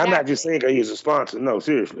 Exactly. And I'm not just saying he's a sponsor. No,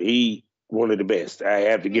 seriously. He one of the best. I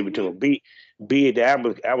have to give it to him. Be it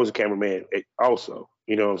that I was a cameraman also.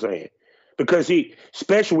 You know what I'm saying? Because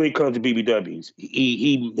especially when it comes to BBWs,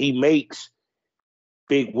 he makes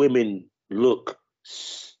big women look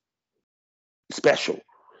special.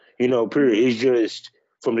 Period. It's just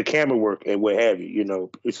from the camera work and what have you.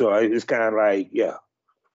 So it's kind of like, yeah.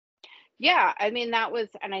 Yeah, I mean I was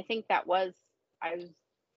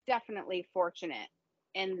definitely fortunate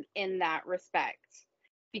in that respect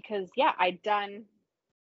because I'd done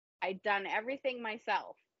everything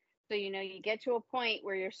myself. So you get to a point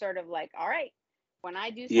where you're sort of like, all right, when I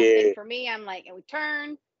do something for me, I'm like, and we turn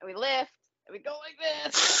and we lift and we go like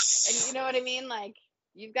this, and you know what I mean? Like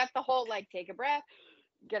you've got the whole like take a breath,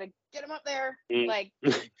 gotta get them up there, like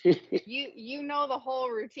you know the whole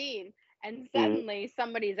routine. And suddenly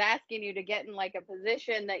somebody's asking you to get in like a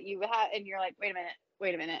position that you have, and you're like,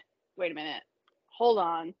 wait a minute, hold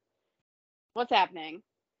on, what's happening?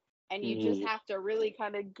 And you just have to really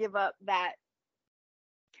kind of give up that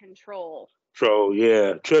control.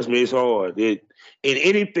 Yeah. Trust me, it's hard. In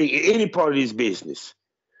any part of this business,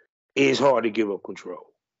 it's hard to give up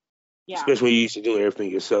control. Yeah. especially when you used to do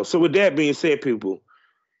everything yourself. So with that being said, people,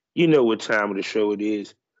 you know what time of the show it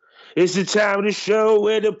is. It's the time of the show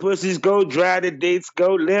where the pussies go dry, the dates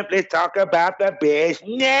go limp. Let's talk about the business.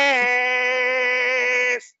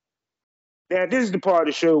 Now, this is the part of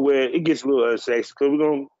the show where it gets a little unsexy because we're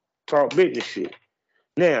going to talk business shit.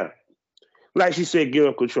 Now, like she said, get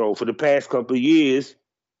up control. For the past couple of years,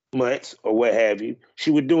 months, or what have you,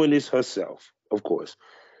 she was doing this herself, of course,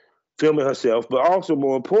 filming herself, but also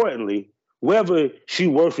more importantly, whether she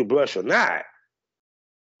works with Blush or not,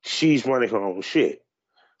 she's running her own shit.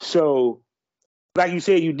 So, like you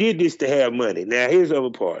said, you did this to have money. Now, here's the other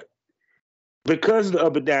part. Because of the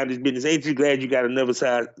up and down of this business, ain't you glad you got another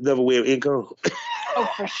side, another way of income? Oh,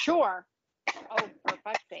 for sure. Oh, for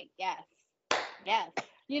fuck's sake, yes. Yes.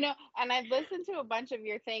 And I've listened to a bunch of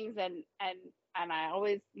your things, and I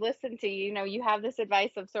always listen to you have this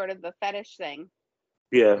advice of sort of the fetish thing.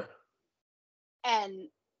 Yeah. And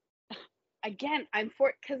again,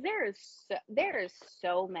 because there is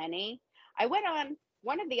so many. I went on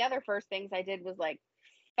one of the other first things I did was like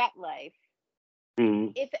FetLife.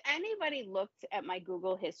 Mm-hmm. If anybody looked at my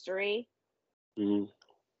Google history,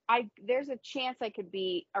 Mm-hmm. there's a chance I could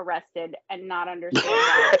be arrested and not understand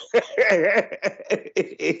why.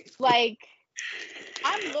 Like,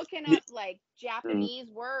 I'm looking up like Japanese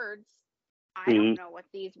words. I don't know what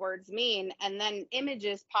these words mean, and then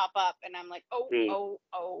images pop up, and I'm like, oh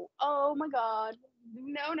my god,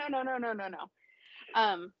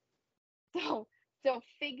 no. So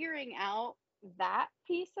figuring out that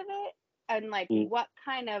piece of it and like what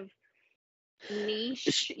kind of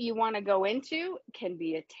niche you want to go into can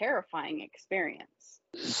be a terrifying experience.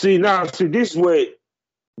 See, this is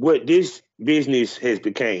what this business has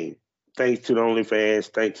became, thanks to the OnlyFans,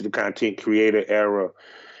 thanks to the content creator era.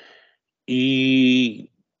 The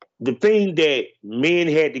thing that men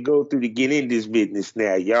had to go through to get in this business,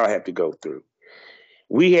 now y'all have to go through.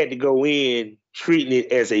 We had to go in treating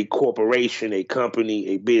it as a corporation, a company,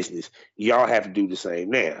 a business. Y'all have to do the same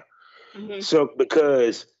now. Mm-hmm. So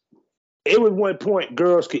because it was one point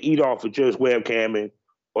girls could eat off of just webcamming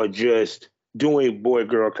or just doing boy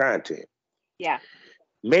girl content. Yeah.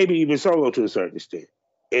 Maybe even solo to a certain extent.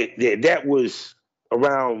 That was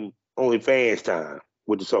around OnlyFans time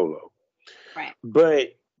with the solo. Right.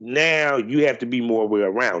 But now you have to be more aware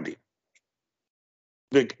around it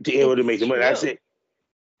to be able to make the money. I said,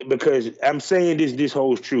 because I'm saying this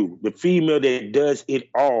holds true. The female that does it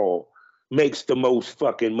all makes the most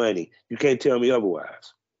fucking money. You can't tell me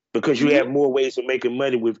otherwise. Because you have more ways of making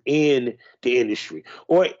money within the industry.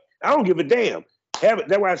 Or I don't give a damn.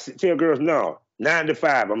 That's why I tell girls, no, 9 to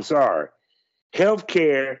 5. I'm sorry.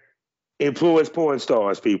 Healthcare employs porn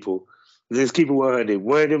stars, people. Let's keep it 100.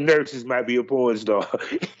 One of them nurses might be a porn star.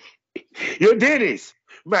 Your dentist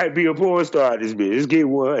might be a porn star in this business. Let's get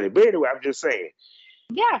 100. But anyway, I'm just saying.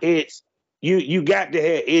 Yeah. It's you got to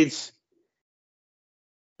have it's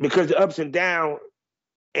because the ups and downs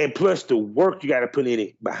and plus the work you got to put in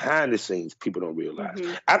it behind the scenes, people don't realize.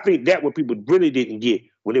 Mm-hmm. I think that what people really didn't get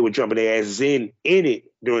when they were jumping their asses in it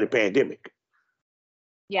during the pandemic.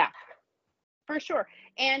 Yeah, for sure.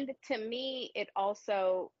 And to me, it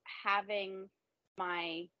also having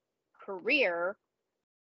my career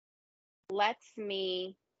lets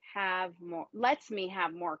me have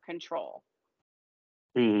more control.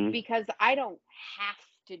 Mm-hmm. Because I don't have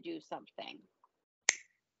to do something.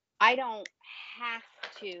 I don't have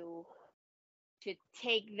to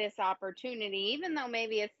take this opportunity, even though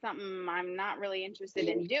maybe it's something I'm not really interested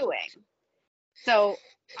in doing. So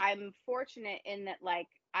I'm fortunate in that, like,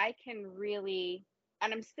 I can really,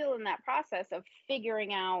 and I'm still in that process of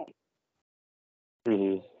figuring out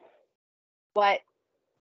what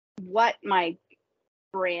my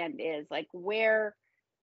brand is, like where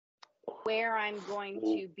I'm going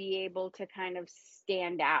to be able to kind of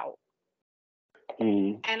stand out.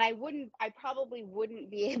 And I probably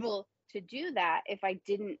wouldn't be able to do that if I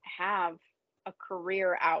didn't have a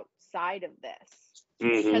career outside of this.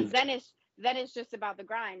 Because then it's just about the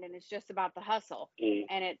grind and it's just about the hustle.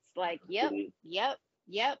 And it's like, yep,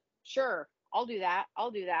 sure, I'll do that.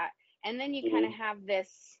 And then you kind of have this,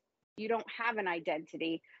 you don't have an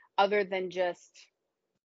identity other than just,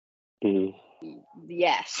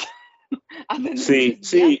 yes.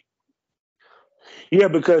 See, yeah,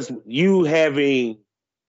 because you having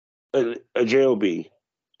a JLB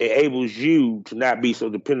enables you to not be so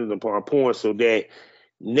dependent upon porn, so that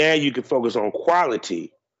now you can focus on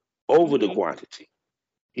quality over the quantity.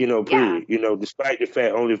 Period. Yeah. Despite the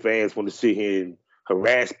fact OnlyFans want to sit here and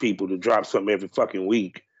harass people to drop something every fucking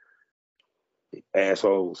week,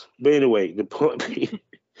 assholes. But anyway, the point,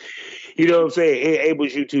 you know what I'm saying? It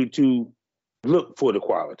enables you to look for the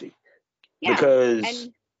quality. Yeah. because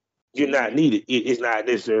And you're not needed. It's not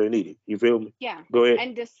necessarily needed. You feel me? yeah. Go ahead.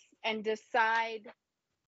 And decide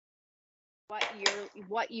what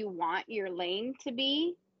you want your lane to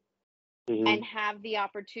be, and have the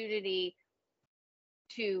opportunity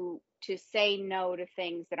to say no to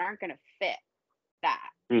things that aren't going to fit that.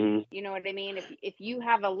 You know what I mean? If you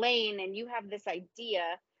have a lane and you have this idea,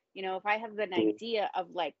 if I have an idea of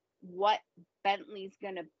like what Bentley's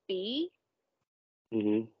going to be,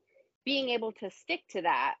 being able to stick to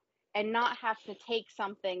that and not have to take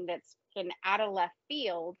something that's out of left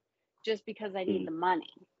field just because I need the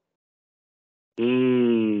money.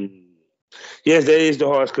 Yes, that is the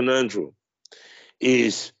hardest conundrum,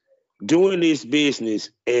 is doing this business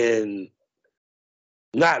and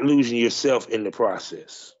not losing yourself in the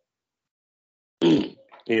process.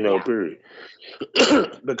 Period.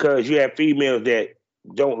 Because you have females that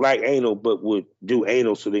don't like anal but would do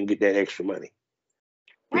anal so they can get that extra money.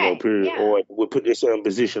 Right. Period. Yeah. Or would put themselves in a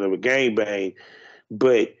position of a gangbang.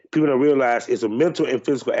 But people don't realize it's a mental and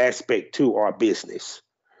physical aspect to our business.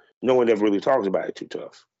 No one ever really talks about it too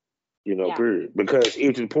tough. Period. Because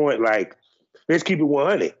it's to the point, like, let's keep it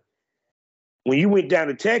 100. When you went down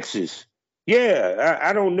to Texas,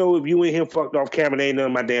 I don't know if you and him fucked off camera, ain't none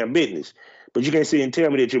of my damn business. But you can't sit and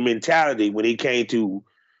tell me that your mentality when it came to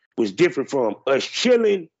was different from us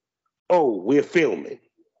chilling. Oh, we're filming.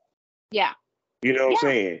 Yeah. You know what I'm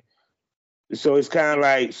saying? So it's kind of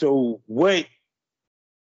like, so what?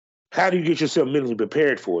 How do you get yourself mentally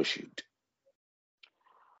prepared for a shoot?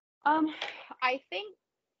 I think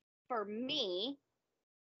for me,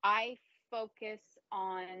 I focus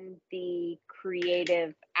on the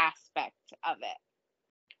creative aspect of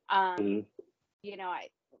it.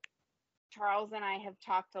 Charles and I have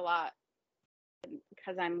talked a lot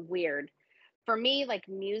because I'm weird. For me, like,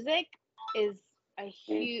 music is a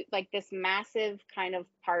huge, like, this massive kind of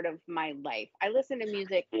part of my life. I listen to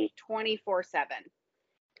music 24/7.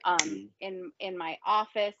 In my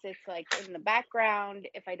office, it's like in the background.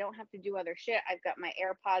 If I don't have to do other shit, I've got my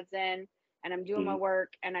AirPods in and I'm doing my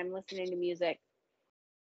work and I'm listening to music.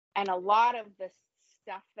 And a lot of the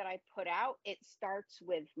stuff that I put out, it starts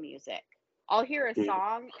with music. I'll hear a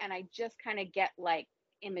song and I just kind of get like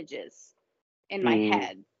images in my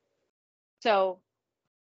head. So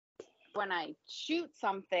when I shoot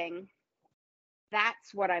something,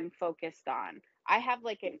 that's what I'm focused on. I have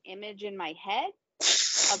like an image in my head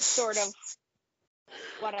of sort of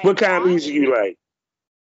what kind of music you like?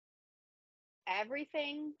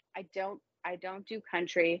 Everything. I don't do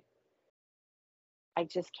country. I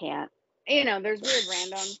just can't. There's weird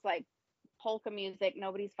randoms like polka music.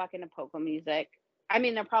 Nobody's fucking to polka music. I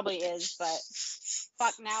mean, there probably is, but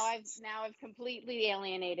fuck, now I've completely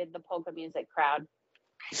alienated the polka music crowd.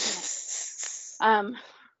 People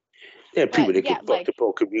that can fuck the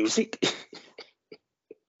polka music.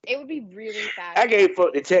 It would be really fast. I can't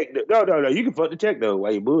fuck the techno. No. You can fuck the techno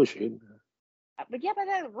while you bullshit. But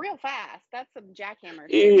that's real fast. That's some jackhammer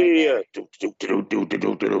shit.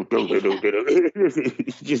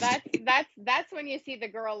 That's when you see the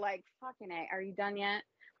girl like, fucking A, are you done yet?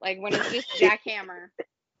 Like when it's just jackhammer.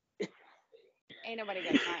 Ain't nobody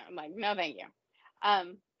got time. I'm like, no, thank you.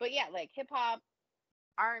 But yeah, like hip hop,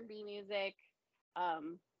 R&B music. I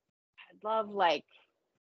love like,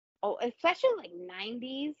 especially like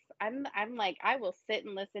 90s. I'm like, I will sit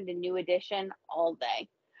and listen to New Edition all day.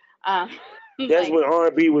 That's when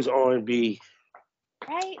R&B was R&B.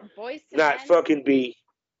 Right? Boys to Not Men. fucking B.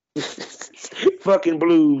 Fucking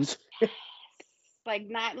blues. Like,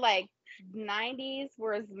 not like 90s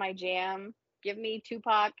was my jam. Give me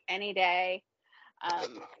Tupac any day. Why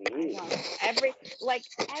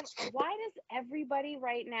does everybody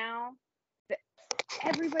right now,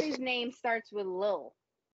 everybody's name starts with Lil?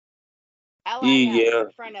 L-I-L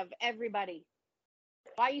in front of everybody.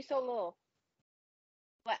 Why are you so Lil?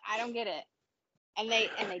 But I don't get it. And they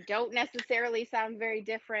don't necessarily sound very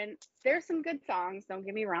different. There's some good songs, don't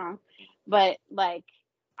get me wrong. But like,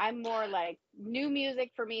 I'm more like, new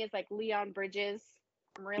music for me is like Leon Bridges.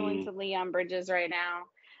 I'm real into Leon Bridges right now.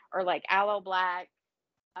 Or like Aloe Black.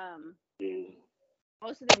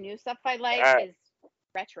 Most of the new stuff I like is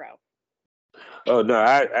retro. Oh no,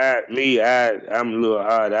 I'm a little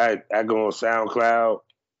odd. I go on SoundCloud,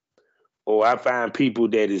 or I find people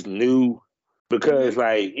that is new, because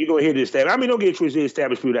like you're gonna hear this stuff. I mean, don't get twisted,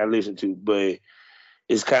 established people that I listen to, but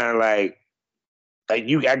it's kind of like I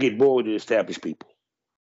get bored with established people.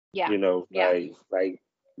 Yeah. Like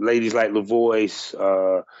ladies like LaVoice.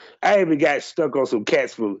 I even got stuck on a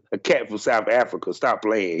cat from South Africa. Stop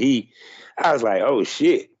playing. I was like, oh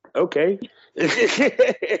shit, okay.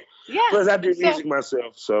 Yeah. Plus, I do music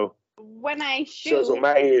myself, so when I shoot, so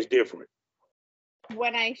my ear is different.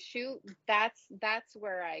 when I shoot, that's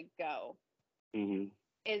where I go. Mm-hmm.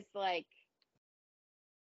 Is like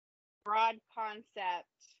broad concept.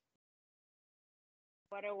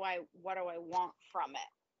 What do I want from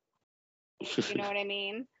it? You know what I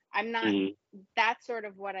mean? I'm not. Mm-hmm. That's sort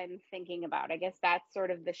of what I'm thinking about. I guess that's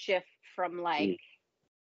sort of the shift from like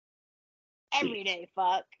everyday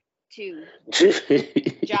fuck to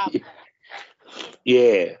job fuck.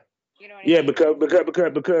 Yeah. You know what I Yeah, mean?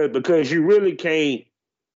 because you really can't,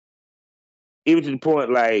 even to the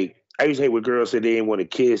point like I used to hate when girls said they didn't want to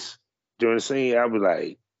kiss during the scene. I was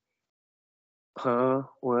like, huh?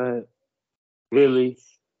 What? Right. Really?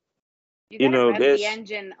 You You gotta know, rev the that's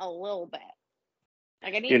engine a little bit.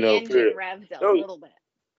 Like I you need the know, engine period. revved a No, little bit.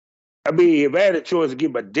 I mean, if I had a choice to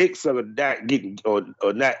get my dick sucker not getting or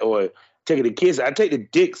not or taking a kiss, I take the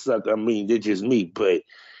dick sucker. I mean, it's just me, but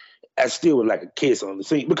I still would like a kiss on the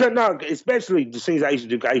scene because no, especially the scenes I used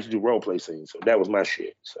to do. I used to do role play scenes, so that was my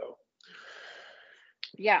shit. So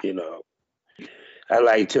Yeah. you know, I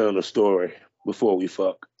like telling a story before we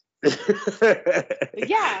fuck because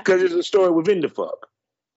Yeah, it's a story within the fuck.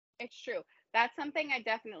 it's true. That's something I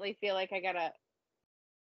definitely feel like I gotta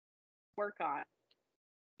work on,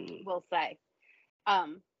 we'll say.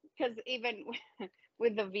 Because even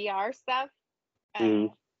with the VR stuff, uh,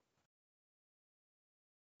 Mm-hmm.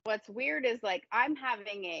 what's weird is like I'm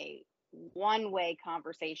having a one-way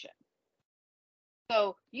conversation.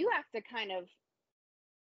 So you have to kind of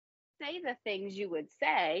say the things you would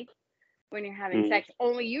say when you're having Mm-hmm. sex.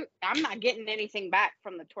 Only I'm not getting anything back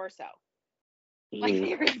from the torso. Like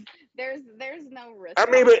Mm-hmm. there's no I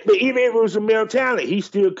mean, response. but even if it was a male talent, he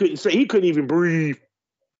still couldn't say. He couldn't even breathe.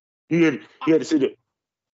 He had to sit there.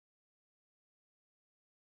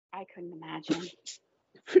 I couldn't imagine.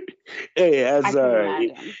 Hey, I'm I couldn't sorry.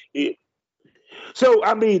 imagine. So,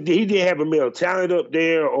 I mean, he didn't have a male talent up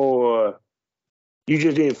there, or you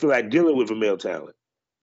just didn't feel like dealing with a male talent?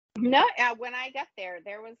 No, when I got there,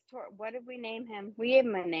 there was what did we name him? We gave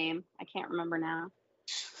him a name. I can't remember now.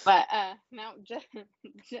 But no, just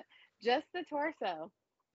the torso.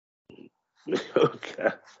 Okay.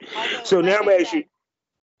 Although, So now like I'm I actually. said,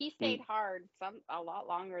 he stayed hard a lot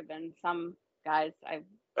longer than some guys I've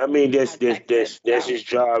I mean, that's had that's sex with. that's that's So his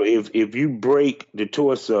job. If you break the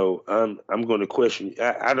torso, I'm going to question.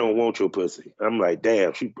 I don't want your pussy. I'm like,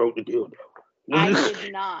 damn, she broke the deal. I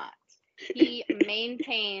did not. He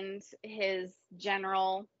maintained his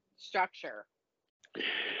general structure.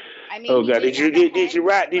 I mean, Oh he God, didn't have a did you head,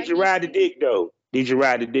 ride but did you ride the dick though? Did you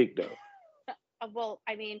ride the dick though? well,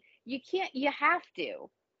 I mean, you can't. You have to.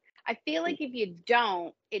 I feel like if you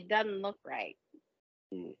don't, it doesn't look right.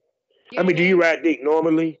 You I know what mean, I do you mean? ride dick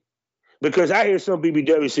normally? Because I hear some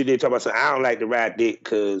BBW sit there talk about saying I don't like to ride dick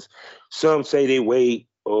because some say they wait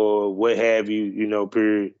or what have you. You know,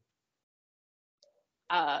 period.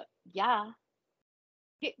 Yeah,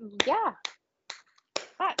 yeah.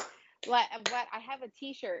 But what I have a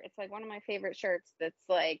T-shirt. It's like one of my favorite shirts. That's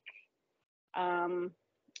like, um,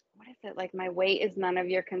 what is it? Like my weight is none of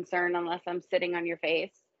your concern unless I'm sitting on your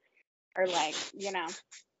face, or like,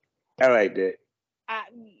 I like that.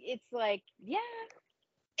 it's like, yeah.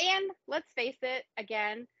 And let's face it,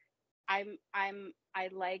 again, I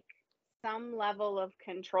like some level of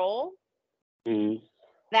control. Mm-hmm.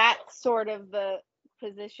 That's sort of the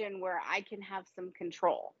position where I can have some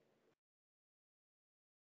control.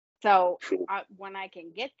 So True. when I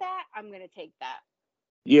can get that, I'm gonna take that.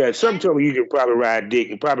 Yeah, some And told me you can probably ride dick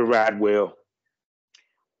and probably ride well.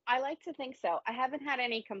 I like to think so. I haven't had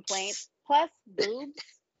any complaints. Plus boobs.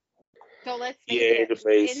 So let's face Yeah, in it. the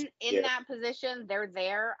face. In Yeah. that position, they're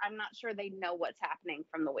there. I'm not sure they know what's happening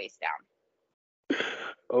from the waist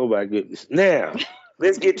Oh my goodness. Now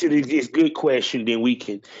let's get to this good question. Then we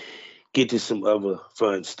can get to some other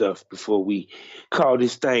fun stuff before we call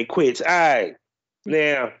this thing quits. All right.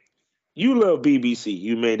 Now you love BBC.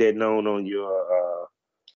 You made that known on your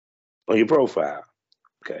profile.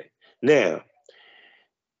 Okay. Now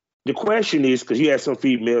the question is because you have some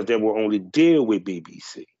females that will only deal with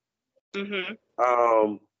BBC. down.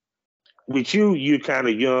 Um, with you, you're kind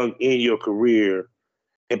of young in your career,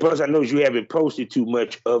 and plus, I know you haven't posted too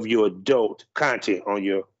much of your adult content on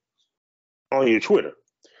your Twitter.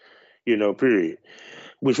 You know, period.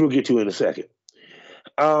 Which we'll get to in a second.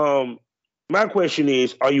 Um, my question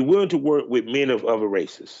is: are you willing to work with men of other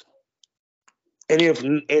races? And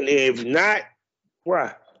if not,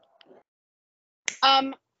 why?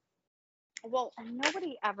 Um, well,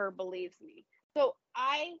 nobody ever believes me. So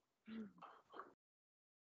I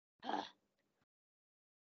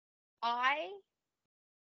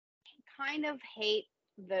kind of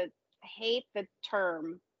the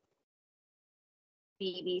term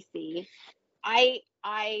BBC I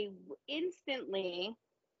instantly,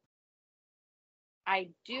 I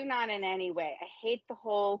do not in any way. I hate the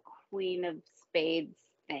whole Queen of Spades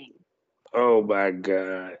thing. Oh my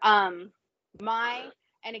God.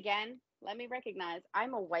 And again, let me recognize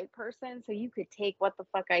I'm a white person, so you could take what the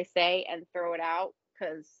fuck I say and throw it out,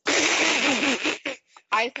 because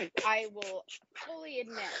I will fully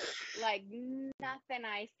admit, like, nothing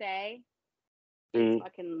I say is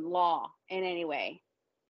fucking law in any way.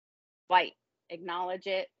 Like, acknowledge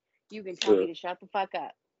it. You can tell me to shut the fuck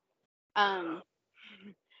up.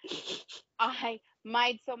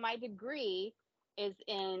 My degree is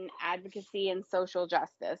in advocacy and social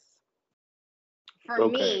justice. For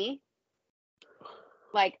me,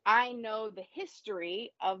 like, I know the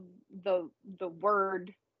history of the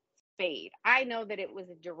word spade. I know that it was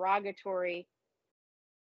a derogatory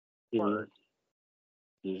word.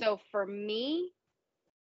 So for me,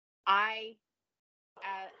 I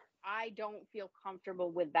don't feel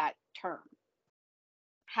comfortable with that term.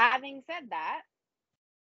 Having said that,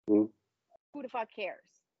 who the fuck cares?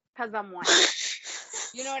 Because I'm white.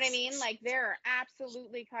 You know what I mean? Like, there are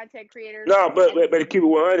absolutely content creators. No, but keep it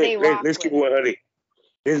 100. Let's keep it 100.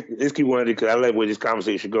 Let's keep it 100, because I like where this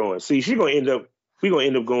conversation going. See, we're gonna end up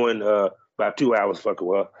going about 2 hours fucking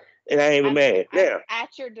well, and I ain't even mad. Now,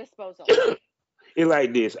 at your disposal. It's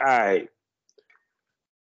like this. All right.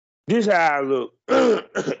 This is how I look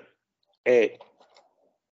at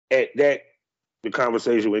the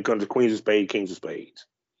conversation when it comes to Queens of Spades, Kings of Spades.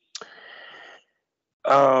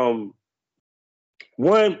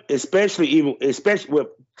 One, especially well,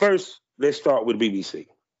 first, let's start with BBC.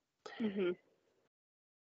 Mm-hmm.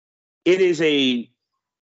 It is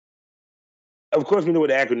of course we know what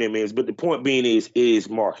the acronym is, but the point being is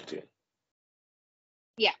marketing.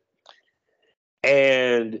 Yeah.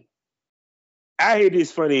 And I hear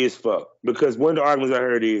this funny as fuck, because one of the arguments I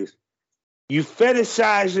heard is, you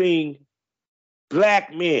fetishizing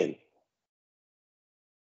black men.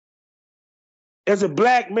 As a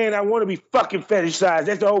black man, I want to be fucking fetishized.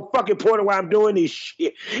 That's the whole fucking point of why I'm doing this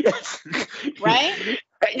shit. Right?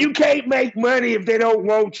 You can't make money if they don't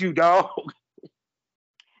want you, dog.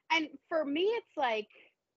 And for me, it's like,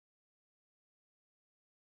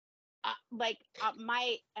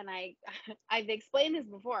 I've explained this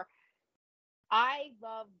before. I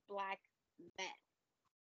love black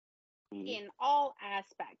men in all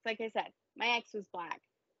aspects. Like I said, my ex was black.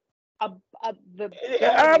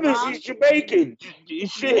 Obviously, he's Jamaican.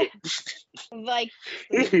 Shit. Like,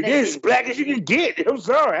 this is black as you can get. I'm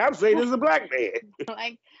sorry. I'm saying this is a black man.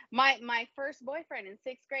 Like, my first boyfriend in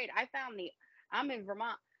 6th grade, I'm in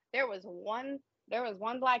Vermont. There was one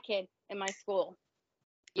black kid in my school.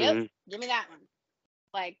 Yep, give me that one.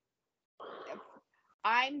 Like,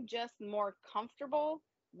 I'm just more comfortable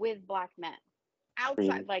with black men.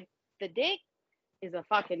 Outside, like, the dick is a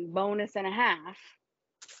fucking bonus and a half.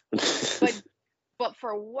 But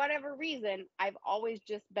for whatever reason, I've always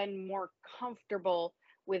just been more comfortable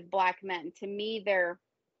with black men. To me, they're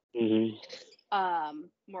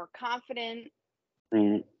more confident.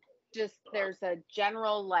 Just, there's a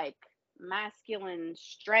general, like, masculine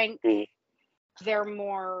strength. They're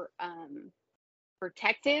more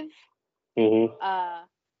protective. There's a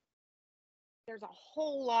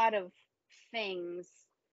whole lot of things.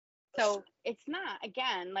 So it's not,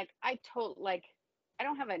 again, like, I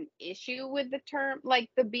don't have an issue with the term, like,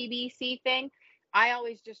 the BBC thing. I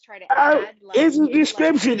always just try to add, like, it's a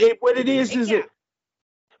description. Like, what it is it.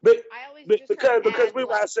 But I always because we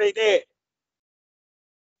why I say that.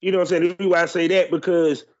 You know what I'm saying? The reason why I say that,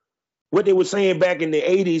 because what they were saying back in the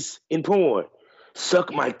 80s in porn,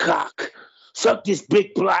 suck my cock, suck this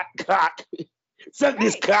big black cock, suck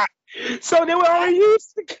this cock. So they were already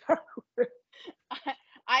used to cock.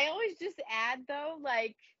 I always just add, though,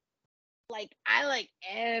 like I like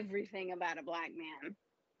everything about a black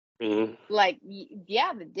man. Like,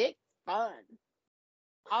 yeah, the dick's fun.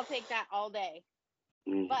 I'll take that all day.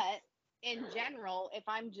 But in general, if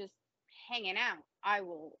I'm just hanging out, I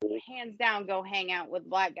will hands down go hang out with a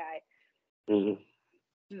black guy.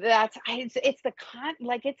 It's the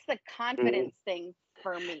confidence thing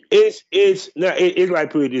for me. It's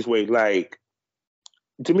like, put it this way, like,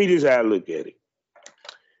 to me, this is how I look at it.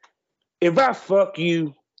 If I fuck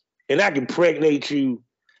you and I can impregnate you,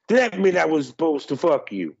 then that means I was supposed to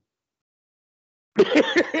fuck you.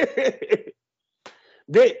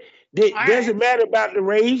 Doesn't matter about the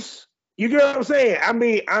race. You get what I'm saying? I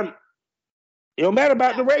mean, it don't matter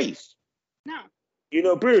about the race. No. You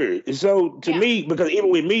know, period. So to me, because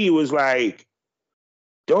even with me, it was like,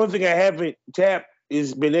 the only thing I haven't tapped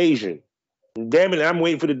is been Asian. Damn it, I'm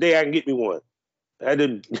waiting for the day I can get me one. I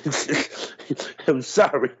didn't. I'm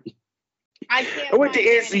sorry. I I can't went to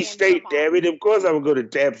find NC any in State, Vermont. damn it. Of course I would go to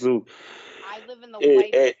TAPSU. I live in the Eh,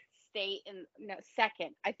 whitest state in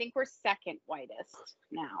second. I think we're second whitest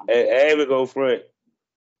now. I ever go front.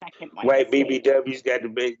 Second White whitest state.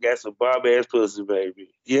 BBWs got some bomb ass pussy, baby.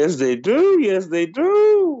 Yes, they do. Yes, they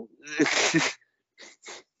do.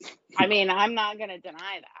 I mean, I'm not gonna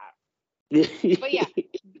deny that. But yeah,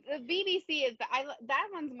 the BBC is that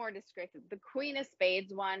one's more descriptive. The Queen of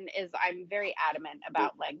Spades one is I'm very adamant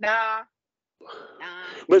about. Like, nah.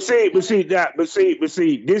 But see, this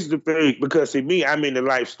is the thing, because see me, I'm in the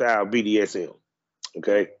lifestyle BDSM.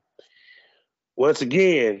 Okay. Once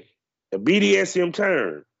again, the BDSM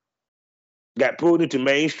term got pulled into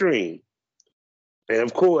mainstream. And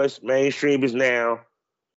of course, mainstream is now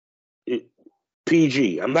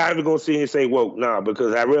PG. I'm not even gonna sit here and say woke, nah,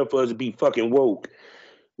 because I'd rather for us to be fucking woke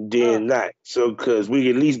than not. So, because we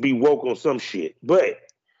at least be woke on some shit. But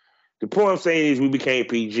the point I'm saying is we became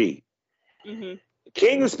PG. Mm-hmm. The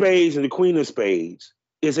King of Spades and the Queen of Spades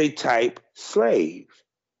is a type slave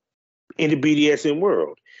in the BDSM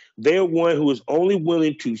world. They're one who is only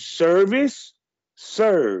willing to service,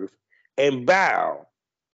 serve, and bow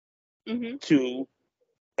to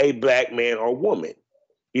a black man or woman.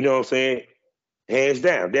 You know what I'm saying? Hands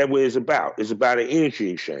down. That's what it's about. It's about an energy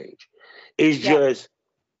exchange. It's just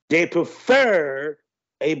they prefer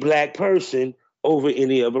a black person over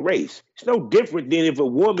any other race. It's no different than if a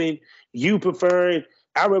woman, you preferring,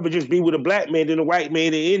 I'd rather just be with a black man than a white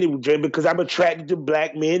man in any, because I'm attracted to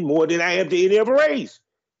black men more than I am to any other race.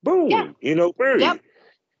 Boom. Yeah. You know, period. Yep.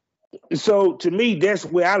 So to me, that's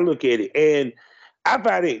where I look at it. And I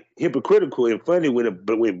find it hypocritical and funny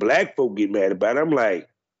when black folk get mad about it. I'm like,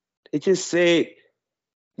 it just said,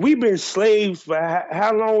 we've been slaves for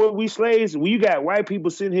how long were we slaves? Well, you got white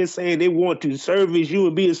people sitting here saying they want to service you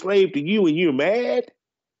and be a slave to you, and you're mad?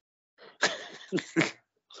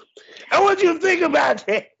 I want you to think about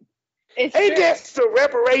that. Ain't that some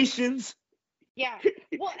reparations? Yeah.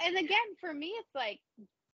 Well, and again, for me, it's like,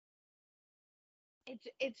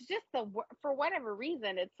 it's just for whatever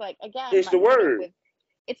reason, it's like, again, it's the word.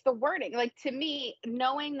 It's the wording. Like, to me,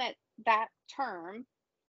 knowing that term,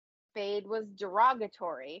 spade, was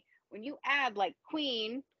derogatory, when you add like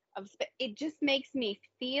Queen of Spades, it just makes me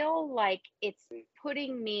feel like it's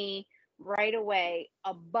putting me right away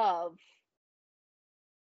above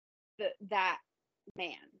that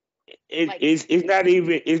man. It's not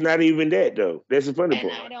even that though. That's the funny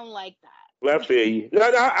part. And I don't like that. Well, I feel you. No,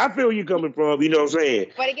 I feel where you coming from. You know what I'm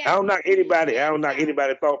saying? But again, I don't knock anybody. I don't knock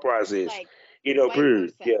anybody's thought process. Like, you know,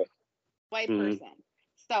 period. Person, yeah. White person.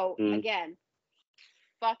 So again,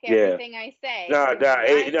 fuck everything I say. No.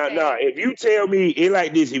 If you tell me it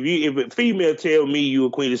like this, if a female tell me you a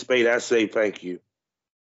Queen of Spades, I say thank you.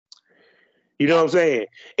 You know what I'm saying?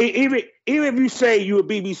 Even if you say you a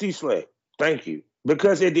BBC slave, thank you.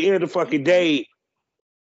 Because at the end of the fucking day,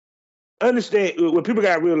 understand what people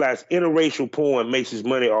gotta realize: interracial porn makes his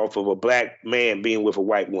money off of a black man being with a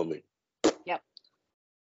white woman. Yep.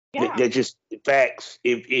 Yeah. They're just facts.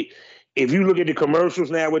 If you look at the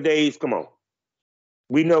commercials nowadays, come on.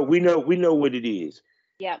 We know what it is.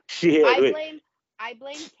 Yep. Shit. I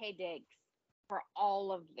blame Taye Diggs for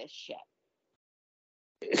all of this shit.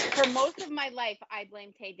 For most of my life, I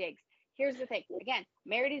blame Taye Diggs. Here's the thing. Again,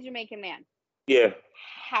 married a Jamaican man. Yeah.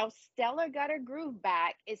 How Stella got her groove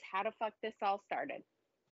back is how the fuck this all started.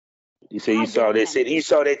 You say you saw that? Said he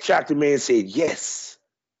saw that chocolate man said yes.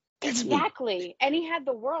 Exactly. And he had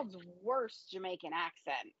the world's worst Jamaican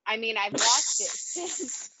accent. I mean, I've watched it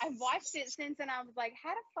since, and I was like,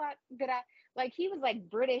 how the fuck did I, like, he was like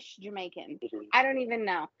British Jamaican. I don't even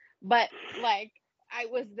know. But like,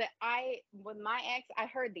 with my ex, I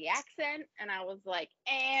heard the accent and I was like,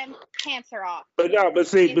 and cancer off. But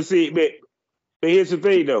here's the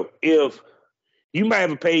thing though. If you might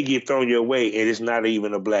have a pay gift thrown your way and it's not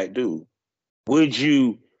even a black dude, would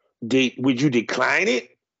you decline it?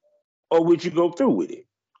 Or would you go through with it?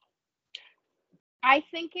 I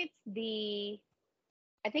think it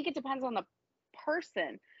depends on the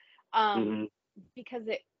person, because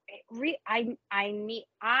I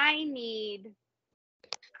need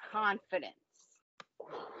confidence.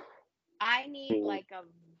 I need like a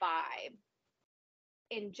vibe.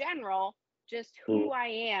 In general, just who I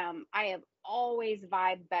am. I have always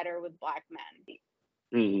vibed better with black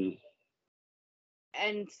men.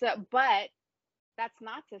 And so, but that's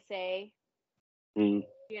not to say, you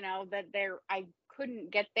know, that I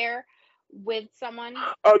couldn't get there with someone.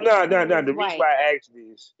 Oh, no. The reason why I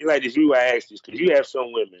asked this, because you have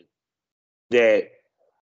some women that,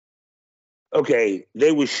 okay,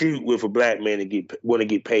 they would shoot with a black man and want to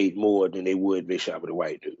get paid more than they would if they shot with a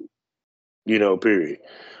white dude. You know, period.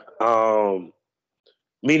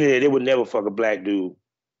 Meaning that they would never fuck a black dude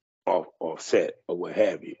off set or what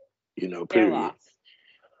have you. They're Period. lost.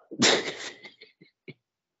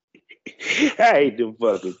 I hate them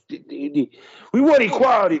fuckers. We want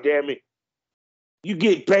equality, damn it. You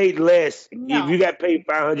get paid less. No. If you got paid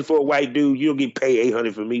 $500 for a white dude, you'll get paid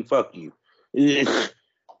 $800 for me. Fuck you.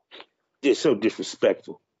 It's so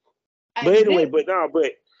disrespectful. But anyway, but they're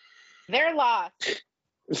lost. They're lost.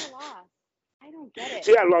 I don't get it.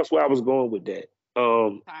 See, I lost where I was going with that.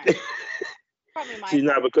 Sorry. Probably my see,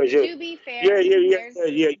 fault. not because you're. To be fair,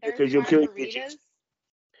 because your margaritas.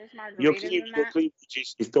 There's margaritas in that. Your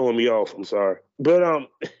is throwing me off. I'm sorry, but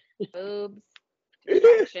boobs.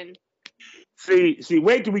 Distraction. See,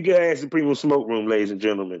 wait till we get ass Supreme Smoke Room, ladies and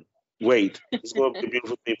gentlemen. Wait, it's going to be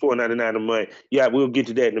beautiful thing, $4.99 a month. Yeah, we'll get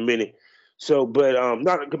to that in a minute. So, but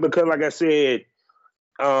not because, like I said,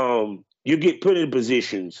 you get put in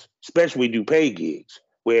positions, especially when you do paid gigs,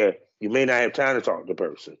 where you may not have time to talk to the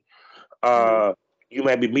person. You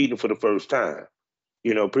might be meeting for the first time,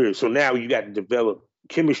 period. So now you got to develop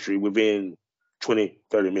chemistry within 20,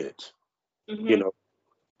 30 minutes,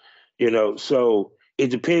 so it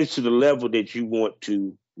depends to the level that you want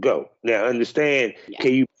to go. Now, understand,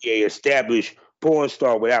 can you be an established porn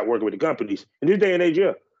star without working with the companies? In this day and age,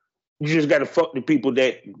 yeah. You just got to fuck the people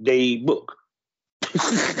that they book.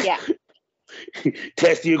 Yeah.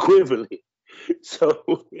 That's the equivalent.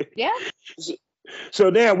 So yeah. So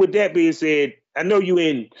now, with that being said, I know you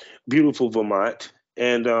in beautiful Vermont,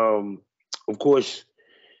 and of course,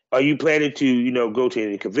 are you planning to go to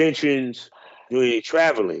any conventions, do any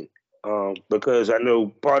traveling? Because I know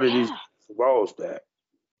part of this involves that.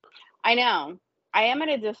 I know. I am at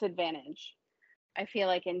a disadvantage. I feel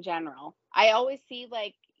like in general. I always see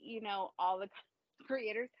all the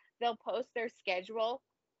creators, they'll post their schedule.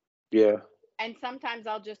 Yeah. And sometimes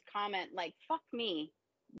I'll just comment like, fuck me.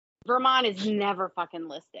 Vermont is never fucking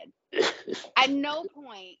listed. At no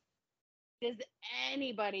point does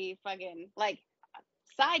anybody fucking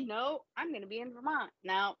side note, I'm going to be in Vermont.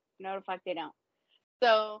 No, the fuck they don't.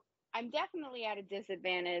 So I'm definitely at a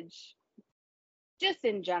disadvantage just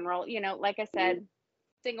in general. Like I said,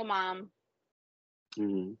 single mom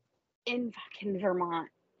in fucking Vermont.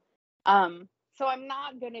 So I'm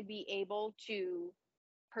not going to be able to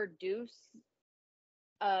produce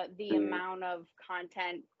the amount of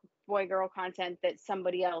content, boy girl content, that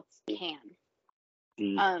somebody else can.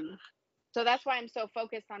 So that's why I'm so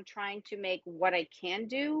focused on trying to make what I can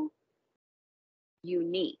do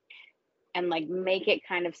unique and make it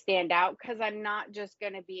kind of stand out, because I'm not just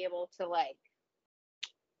going to be able to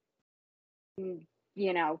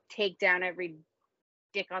take down every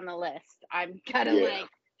dick on the list. I'm gonna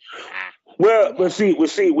Well, but see,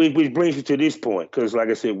 which brings us to this point, because like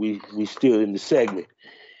I said, we still in the segment.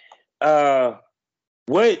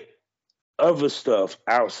 What other stuff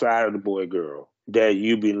outside of the boy girl that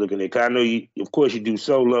you've been looking at? 'Cause I know you, of course, you do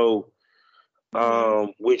solo,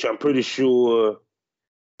 which I'm pretty sure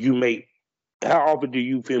you make. How often do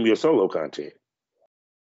you film your solo content?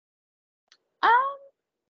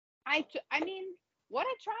 I mean, what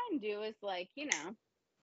I try and do is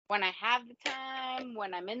when I have the time,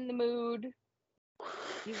 when I'm in the mood.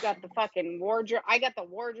 You've got the fucking wardrobe. I got the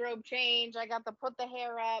wardrobe change. I got to put the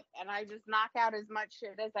hair up, and I just knock out as much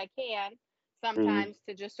shit as I can sometimes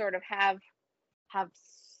to just sort of have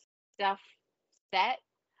stuff set.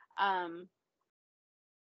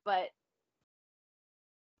 But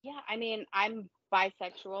yeah, I mean, I'm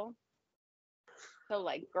bisexual, so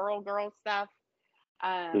girl stuff.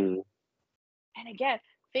 And again,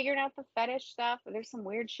 figuring out the fetish stuff. There's some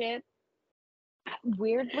weird shit.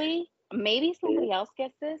 Weirdly, maybe somebody else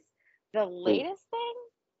gets this. The latest thing,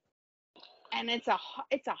 and it's a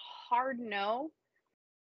hard no.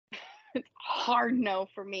 Hard no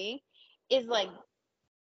for me, is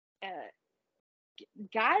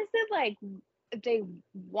guys that they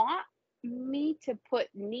want me to put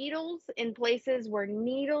needles in places where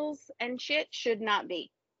needles and shit should not be.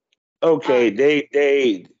 Okay,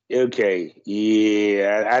 they okay,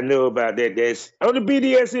 yeah, I know about that. That's on the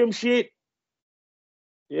BDSM shit.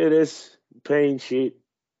 Yeah, that's pain shit.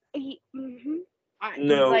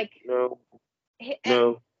 No.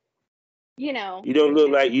 You don't look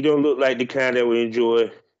like the kind that would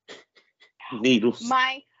enjoy needles.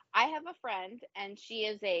 I have a friend, and she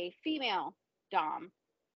is a female dom,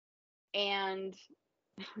 and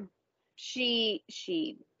she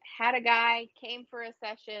had a guy, came for a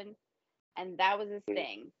session, and that was his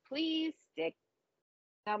thing. Please stick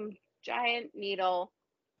some giant needle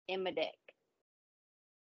in my dick.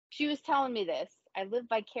 She was telling me this. I live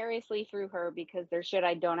vicariously through her because there's shit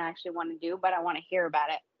I don't actually want to do, but I want to hear about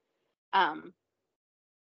it.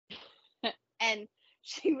 And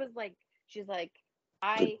she's like,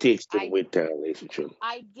 The dicks that I went down, ladies and gentlemen.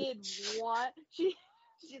 I did one. She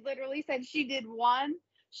literally said she did one.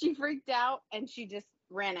 She freaked out and she just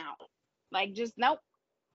ran out. Like, just nope.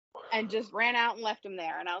 And just ran out and left him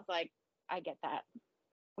there. And I was like, I get that.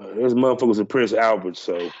 This motherfucker's a Prince Albert,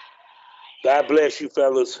 so God bless you,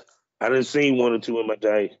 fellas. I done seen one or two in my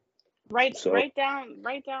day. Right, So right down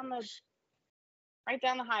the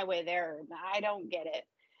highway there. I don't get it.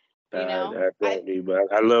 You know,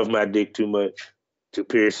 I love my dick too much to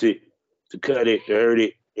pierce it, to cut it, to hurt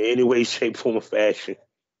it in any way, shape, form, or fashion.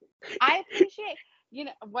 I appreciate,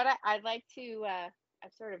 what I like to.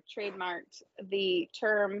 I've sort of trademarked the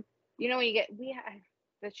term. When you get the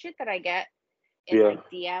shit that I get in Yeah. like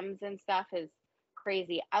DMs and stuff is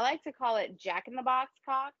crazy. I like to call it Jack in the Box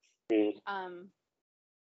cocks. Mm.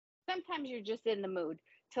 Sometimes you're just in the mood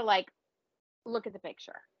to like look at the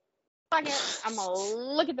picture. Fuck it, I'm gonna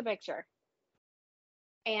look at the picture.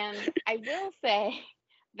 And I will say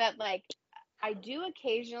that like I do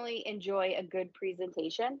occasionally enjoy a good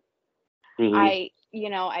presentation.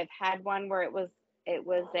 Mm-hmm. I've had one where it was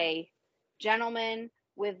a gentleman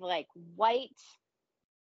with like white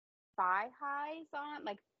thigh highs on,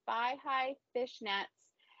 like thigh high fishnets,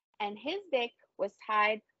 and his dick was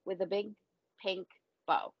tied with a big pink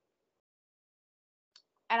bow.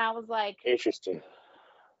 And I was like, Interesting.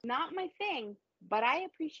 not my thing, but I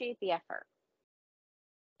appreciate the effort.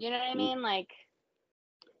 You know what I mean? Like,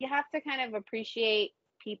 you have to kind of appreciate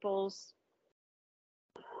people's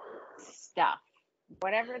stuff,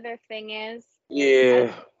 whatever their thing is.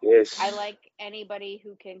 Yeah. Yes. I like anybody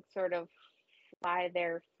who can sort of fly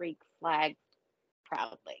their freak flag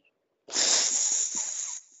proudly.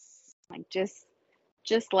 Like, just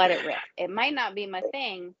let it rip. It might not be my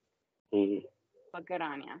thing, but good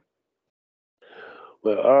on you.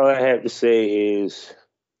 Well, all I have to say is,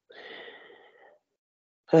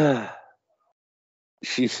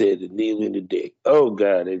 she said the needle in the dick. Oh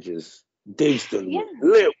God, it just digs the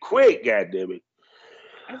lip quick. God damn it.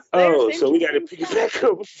 Oh, so we got to pick it back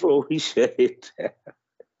up before we shut it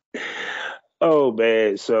down. Oh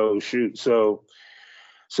man, so shoot, so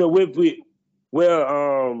with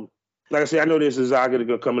like I said, I know there's a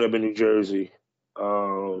Zaga coming up in New Jersey,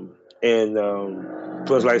 and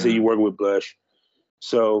plus, like I said, you work with Blush,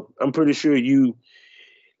 so I'm pretty sure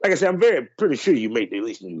like I said, I'm pretty sure you make at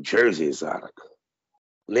least New Jersey Exotica.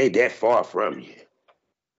 It ain't that far from you.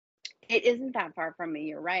 It isn't that far from me.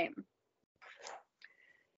 You're right.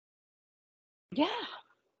 Yeah,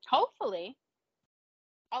 hopefully.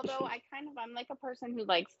 Although I'm like a person who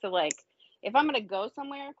likes to like, if I'm gonna go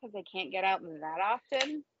somewhere because I can't get out that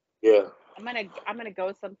often. Yeah. I'm gonna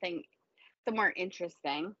go somewhere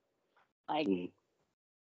interesting. Like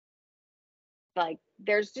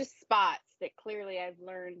there's just spots that clearly I've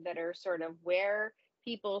learned that are sort of where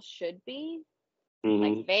people should be.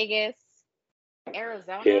 Like Vegas,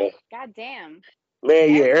 Arizona. Yeah. God damn.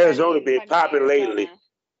 Man, yeah, Arizona been popping lately.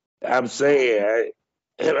 I'm saying,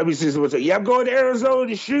 let me see someone say, yeah, I'm going to Arizona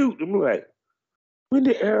to shoot. I'm like, when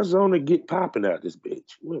did Arizona get popping out this bitch?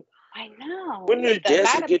 I know. When did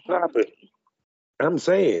Desert get popping? I'm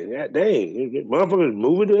saying, God dang, motherfuckers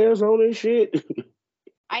moving to Arizona and shit.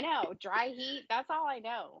 I know, dry heat. That's all I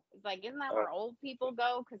know. It's like, isn't that where old people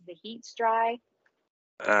go because the heat's dry?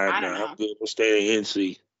 I don't know. I'm good for staying in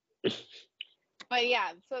NC. But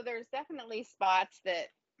yeah, so there's definitely spots that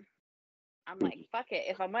I'm like, fuck it.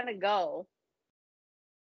 If I'm gonna go,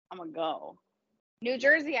 I'm gonna go. New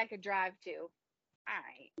Jersey, I could drive to. All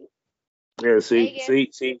right. Yeah, see.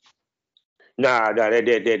 Nah,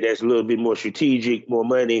 that's a little bit more strategic, more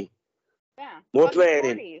money. Yeah. More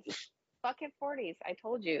planning. Fuck it, 40s. I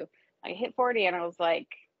told you. I hit 40 and I was like.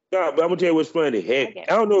 No, but I'm gonna tell you what's funny. Hey,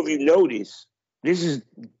 I don't know if you know this. This is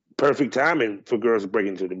perfect timing for girls to break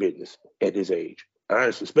into the business at this age.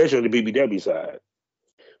 Honestly, especially on the BBW side.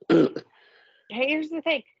 Here's the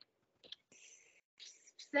thing.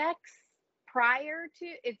 Sex prior to,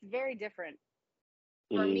 it's very different.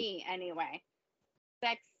 For me, anyway.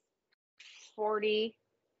 Sex 40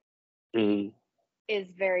 is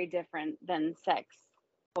very different than sex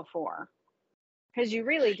before. Because you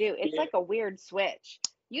really do. It's like a weird switch.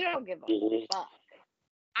 You don't give a fuck.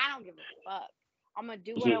 I don't give a fuck. I'm going to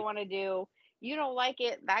do what I want to do. You don't like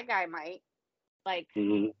it, that guy might. Like,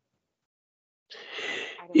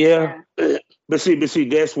 yeah. But see,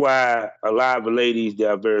 that's why a lot of the ladies that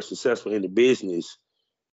are very successful in the business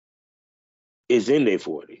is in their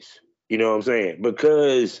 40s. You know what I'm saying?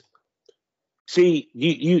 Because, see,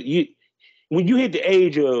 you when you hit the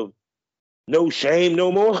age of no shame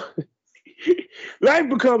no more, life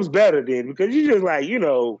becomes better then because you just like,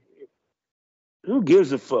 Who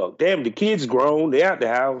gives a fuck? Damn, the kid's grown. They out the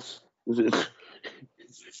house.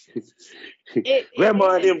 It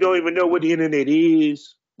Grandma and is. them don't even know what the internet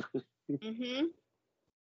is. Mhm.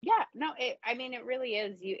 Yeah, no, I mean it really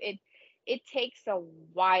is. It takes a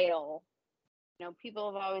while.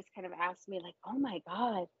 People have always kind of asked me like, "Oh my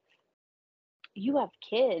God, you have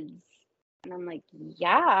kids?" And I'm like,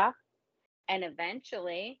 "Yeah." And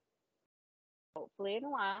eventually, hopefully in a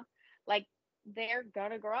while, like they're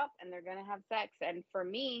gonna grow up and they're gonna have sex. And for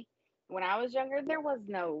me, when I was younger, there was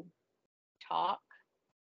no talk.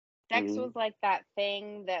 Sex Hmm. was like that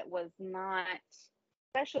thing that was not,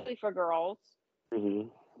 especially for girls, Hmm.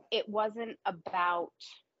 it wasn't about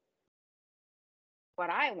what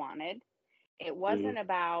I wanted. It Hmm. wasn't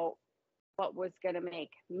about what was going to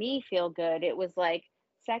make me feel good. It was like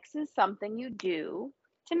sex is something you do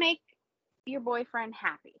to make your boyfriend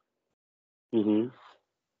happy. Hmm.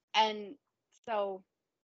 And so,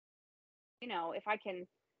 if I can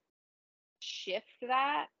shift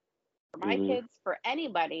that for my Hmm. kids, for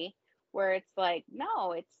anybody, where it's like,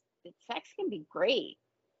 no, sex can be great.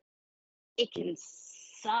 It can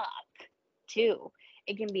suck too.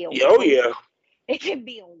 It can be a Yeah, oh waste. yeah, It can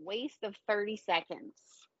be a waste of 30 seconds.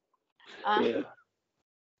 Um, yeah, that's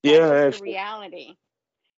yeah. just the Actually, reality.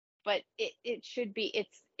 But it should be,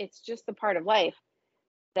 it's just a part of life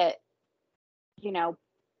that, you know,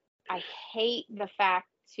 I hate the fact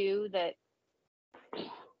too that,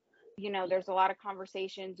 there's a lot of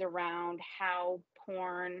conversations around how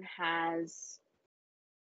porn has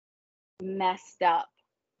messed up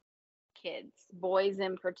kids, boys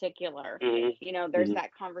in particular. hmm. There's Hmm.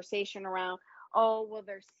 that conversation around, oh, well,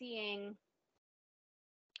 they're seeing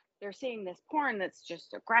this porn that's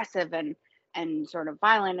just aggressive and sort of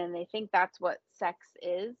violent, and they think that's what sex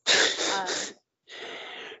is. Um,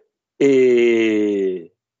 Eh,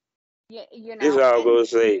 yeah, this is all I'm and gonna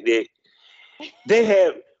say. They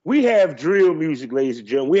have we have drill music, ladies and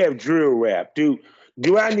gentlemen. We have drill rap. Do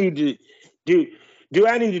I need to do do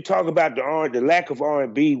I need to talk about the lack of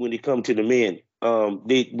R&B when it comes to the men?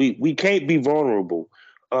 We can't be vulnerable.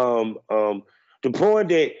 The point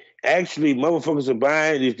that actually motherfuckers are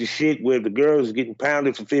buying is the shit where the girls are getting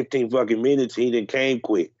pounded for 15 fucking minutes. He then came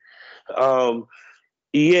quick. Um,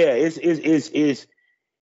 yeah, it's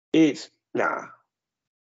nah.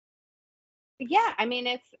 yeah, I mean,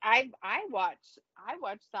 I watch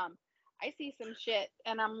some, I see some shit,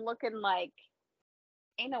 and I'm looking like,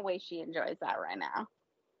 ain't no way she enjoys that right now.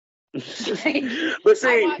 Like, but I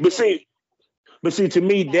see, watch but it see, but see, to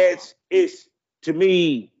me, now.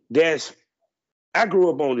 that's I grew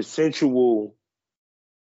up on the sensual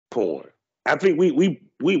porn. I think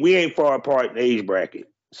we ain't far apart in age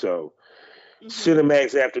bracket. So Hmm.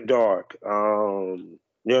 Cinemax After Dark, Young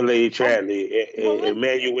Lady Oh, Chatley, what was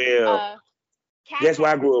Emmanuel. uh Cat That's what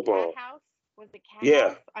I House? grew up Cat on. House was it Cat Yeah.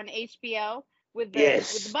 House on HBO with the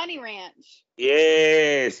Yes. Bunny Ranch?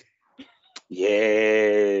 Yes.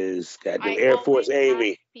 Yes. Got them I Air Force always ask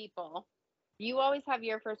Amy. people. You always have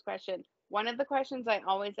your first question. One of the questions I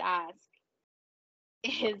always ask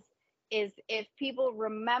is is if people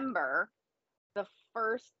remember the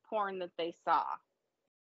first porn that they saw.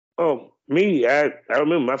 Oh, me, I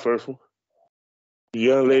remember my first one.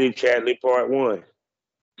 Young Okay. Lady Chatley Part One.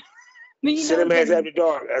 Cinemax The After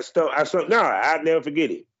Dark. No, I'll never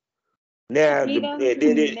forget it. Now, he knows the and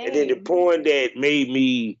then the name. porn that made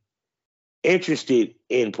me interested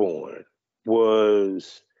in porn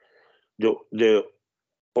was the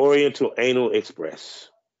Oriental Anal Express,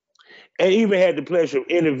 and even had the pleasure of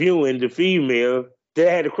interviewing the female that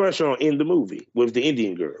I had a crush on in the movie was the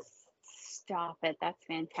Indian girl. Stop it. That's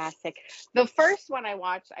fantastic. The first one I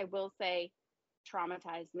watched, I will say,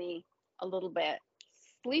 traumatized me a little bit.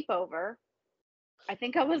 Sleepover. I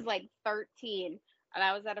think I was like 13 and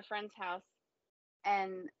I was at a friend's house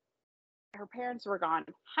and her parents were gone.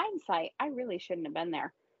 Hindsight, I really shouldn't have been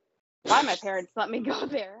there. Why my parents let me go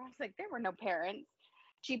there? I was like, there were no parents.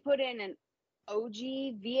 She put in an OG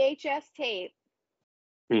VHS tape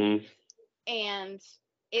Mm-hmm. and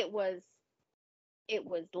it was it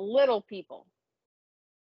was Little People.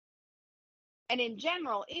 And in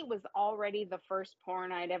general, it was already the first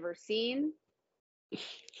porn I'd ever seen.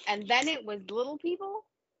 And then it was Little People.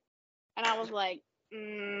 And I was like,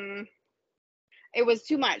 it was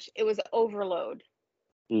too much. It was overload.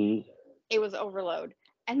 Mm-hmm. It was overload.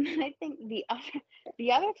 And then I think the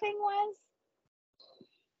other thing was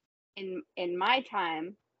in my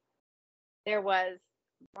time, there was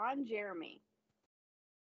Ron Jeremy.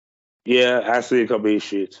 Yeah, I see a couple of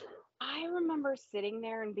shits. I remember sitting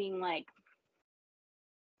there and being like,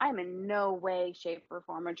 I'm in no way, shape, or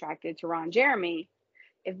form attracted to Ron Jeremy.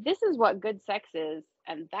 If this is what good sex is,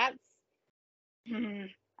 and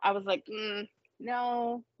I was like,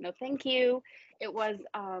 no, thank you. It was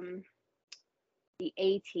the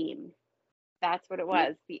A-Team. That's what it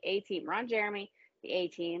was. The A-Team. Ron Jeremy, the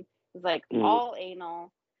A-Team, was like all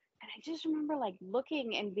anal. And I just remember like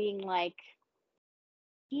looking and being like,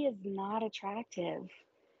 he is not attractive.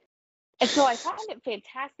 And so I find it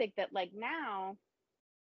fantastic that like now,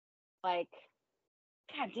 like,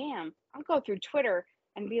 God damn, I'll go through Twitter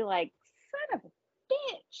and be like, son of a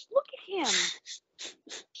bitch, look at him.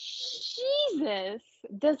 Jesus.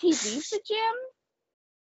 Does he leave the gym?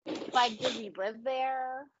 Like, does he live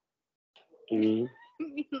there?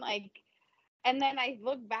 Like, and then I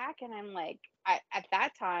look back and I'm like, at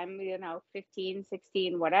that time, 15,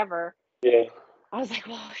 16, whatever. Yeah. I was like,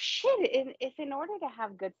 well, shit, if in order to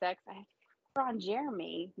have good sex, I have to put on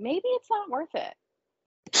Jeremy, maybe it's not worth it.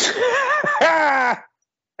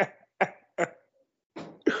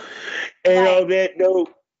 And on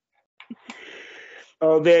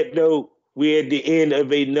that note, we're at the end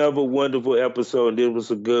of another wonderful episode. This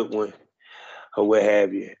was a good one, or what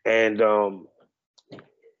have you. And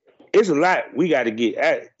it's a lot we got to get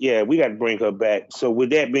at. Yeah, we got to bring her back. So with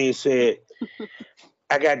that being said,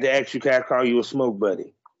 I got to ask you, can I call you a smoke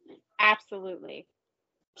buddy? Absolutely.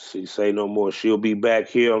 See, say no more. She'll be back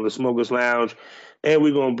here on the Smokers Lounge, and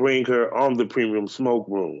we're going to bring her on the Premium Smoke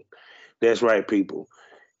Room. That's right, people.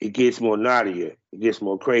 It gets more naughtier. It gets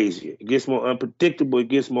more crazier. It gets more unpredictable. It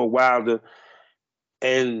gets more wilder.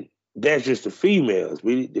 And that's just the females.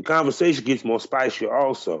 The conversation gets more spicier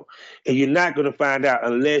also. And you're not going to find out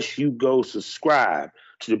unless you go subscribe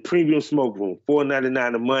to the Premium Smoke Room,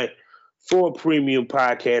 $4.99 a month, for a premium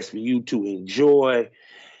podcast for you to enjoy.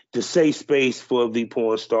 The safe space for the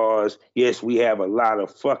porn stars. Yes, we have a lot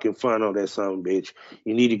of fucking fun on that son bitch.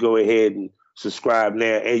 You need to go ahead and subscribe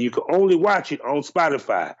now. And you can only watch it on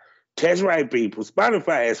Spotify. That's right, people.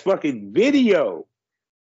 Spotify has fucking video.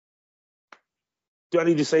 Do I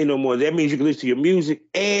need to say no more? That means you can listen to your music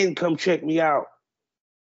and come check me out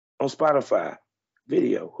on Spotify.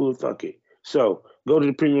 Video. Who the fuck it? So go to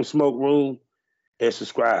the Premium Smoke Room and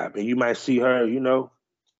subscribe. And you might see her,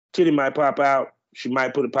 titty might pop out. She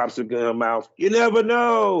might put a popsicle in her mouth. You never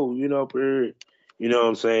know, period. You know what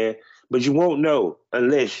I'm saying? But you won't know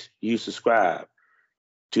unless you subscribe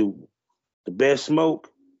to the best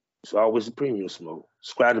smoke. It's always the premium smoke.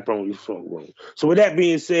 Subscribe to Premium Smoke Room. So with that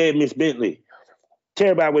being said, Miss Bentley, tell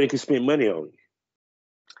everybody where they can spend money on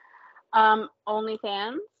you.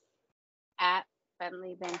 OnlyFans at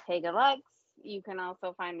Bentley Bentayga Lux. You can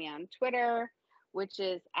also find me on Twitter, which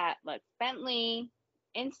is at Lux Bentley.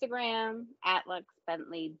 Instagram at Lux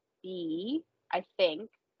Bentley B. I think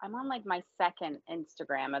I'm on like my second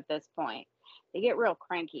Instagram at this point. They get real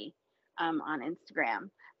cranky on Instagram,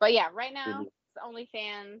 but yeah, right now it's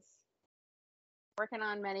OnlyFans. Working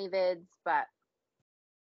on many vids, but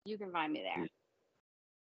you can find me there.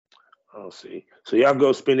 Oh, see. So y'all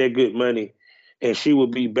go spend that good money, and she will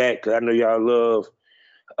be back because I know y'all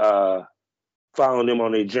love following them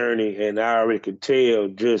on their journey, and I already could tell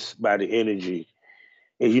just by the energy.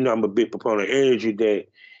 And I'm a big proponent of energy that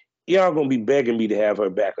y'all gonna be begging me to have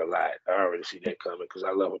her back a lot. I already see that coming because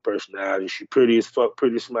I love her personality. She pretty as fuck,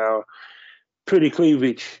 pretty smile, pretty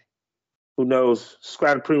cleavage. Who knows?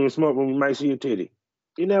 Subscribe to Premium Smoke Room, you might see a titty.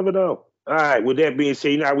 You never know. All right, with that being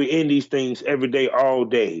said, we end these things every day, all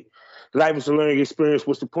day. Life is a learning experience.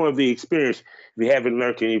 What's the point of the experience if you haven't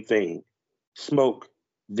learned anything? Smoke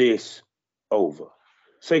this over.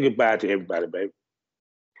 Say goodbye to everybody, baby.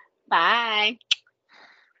 Bye.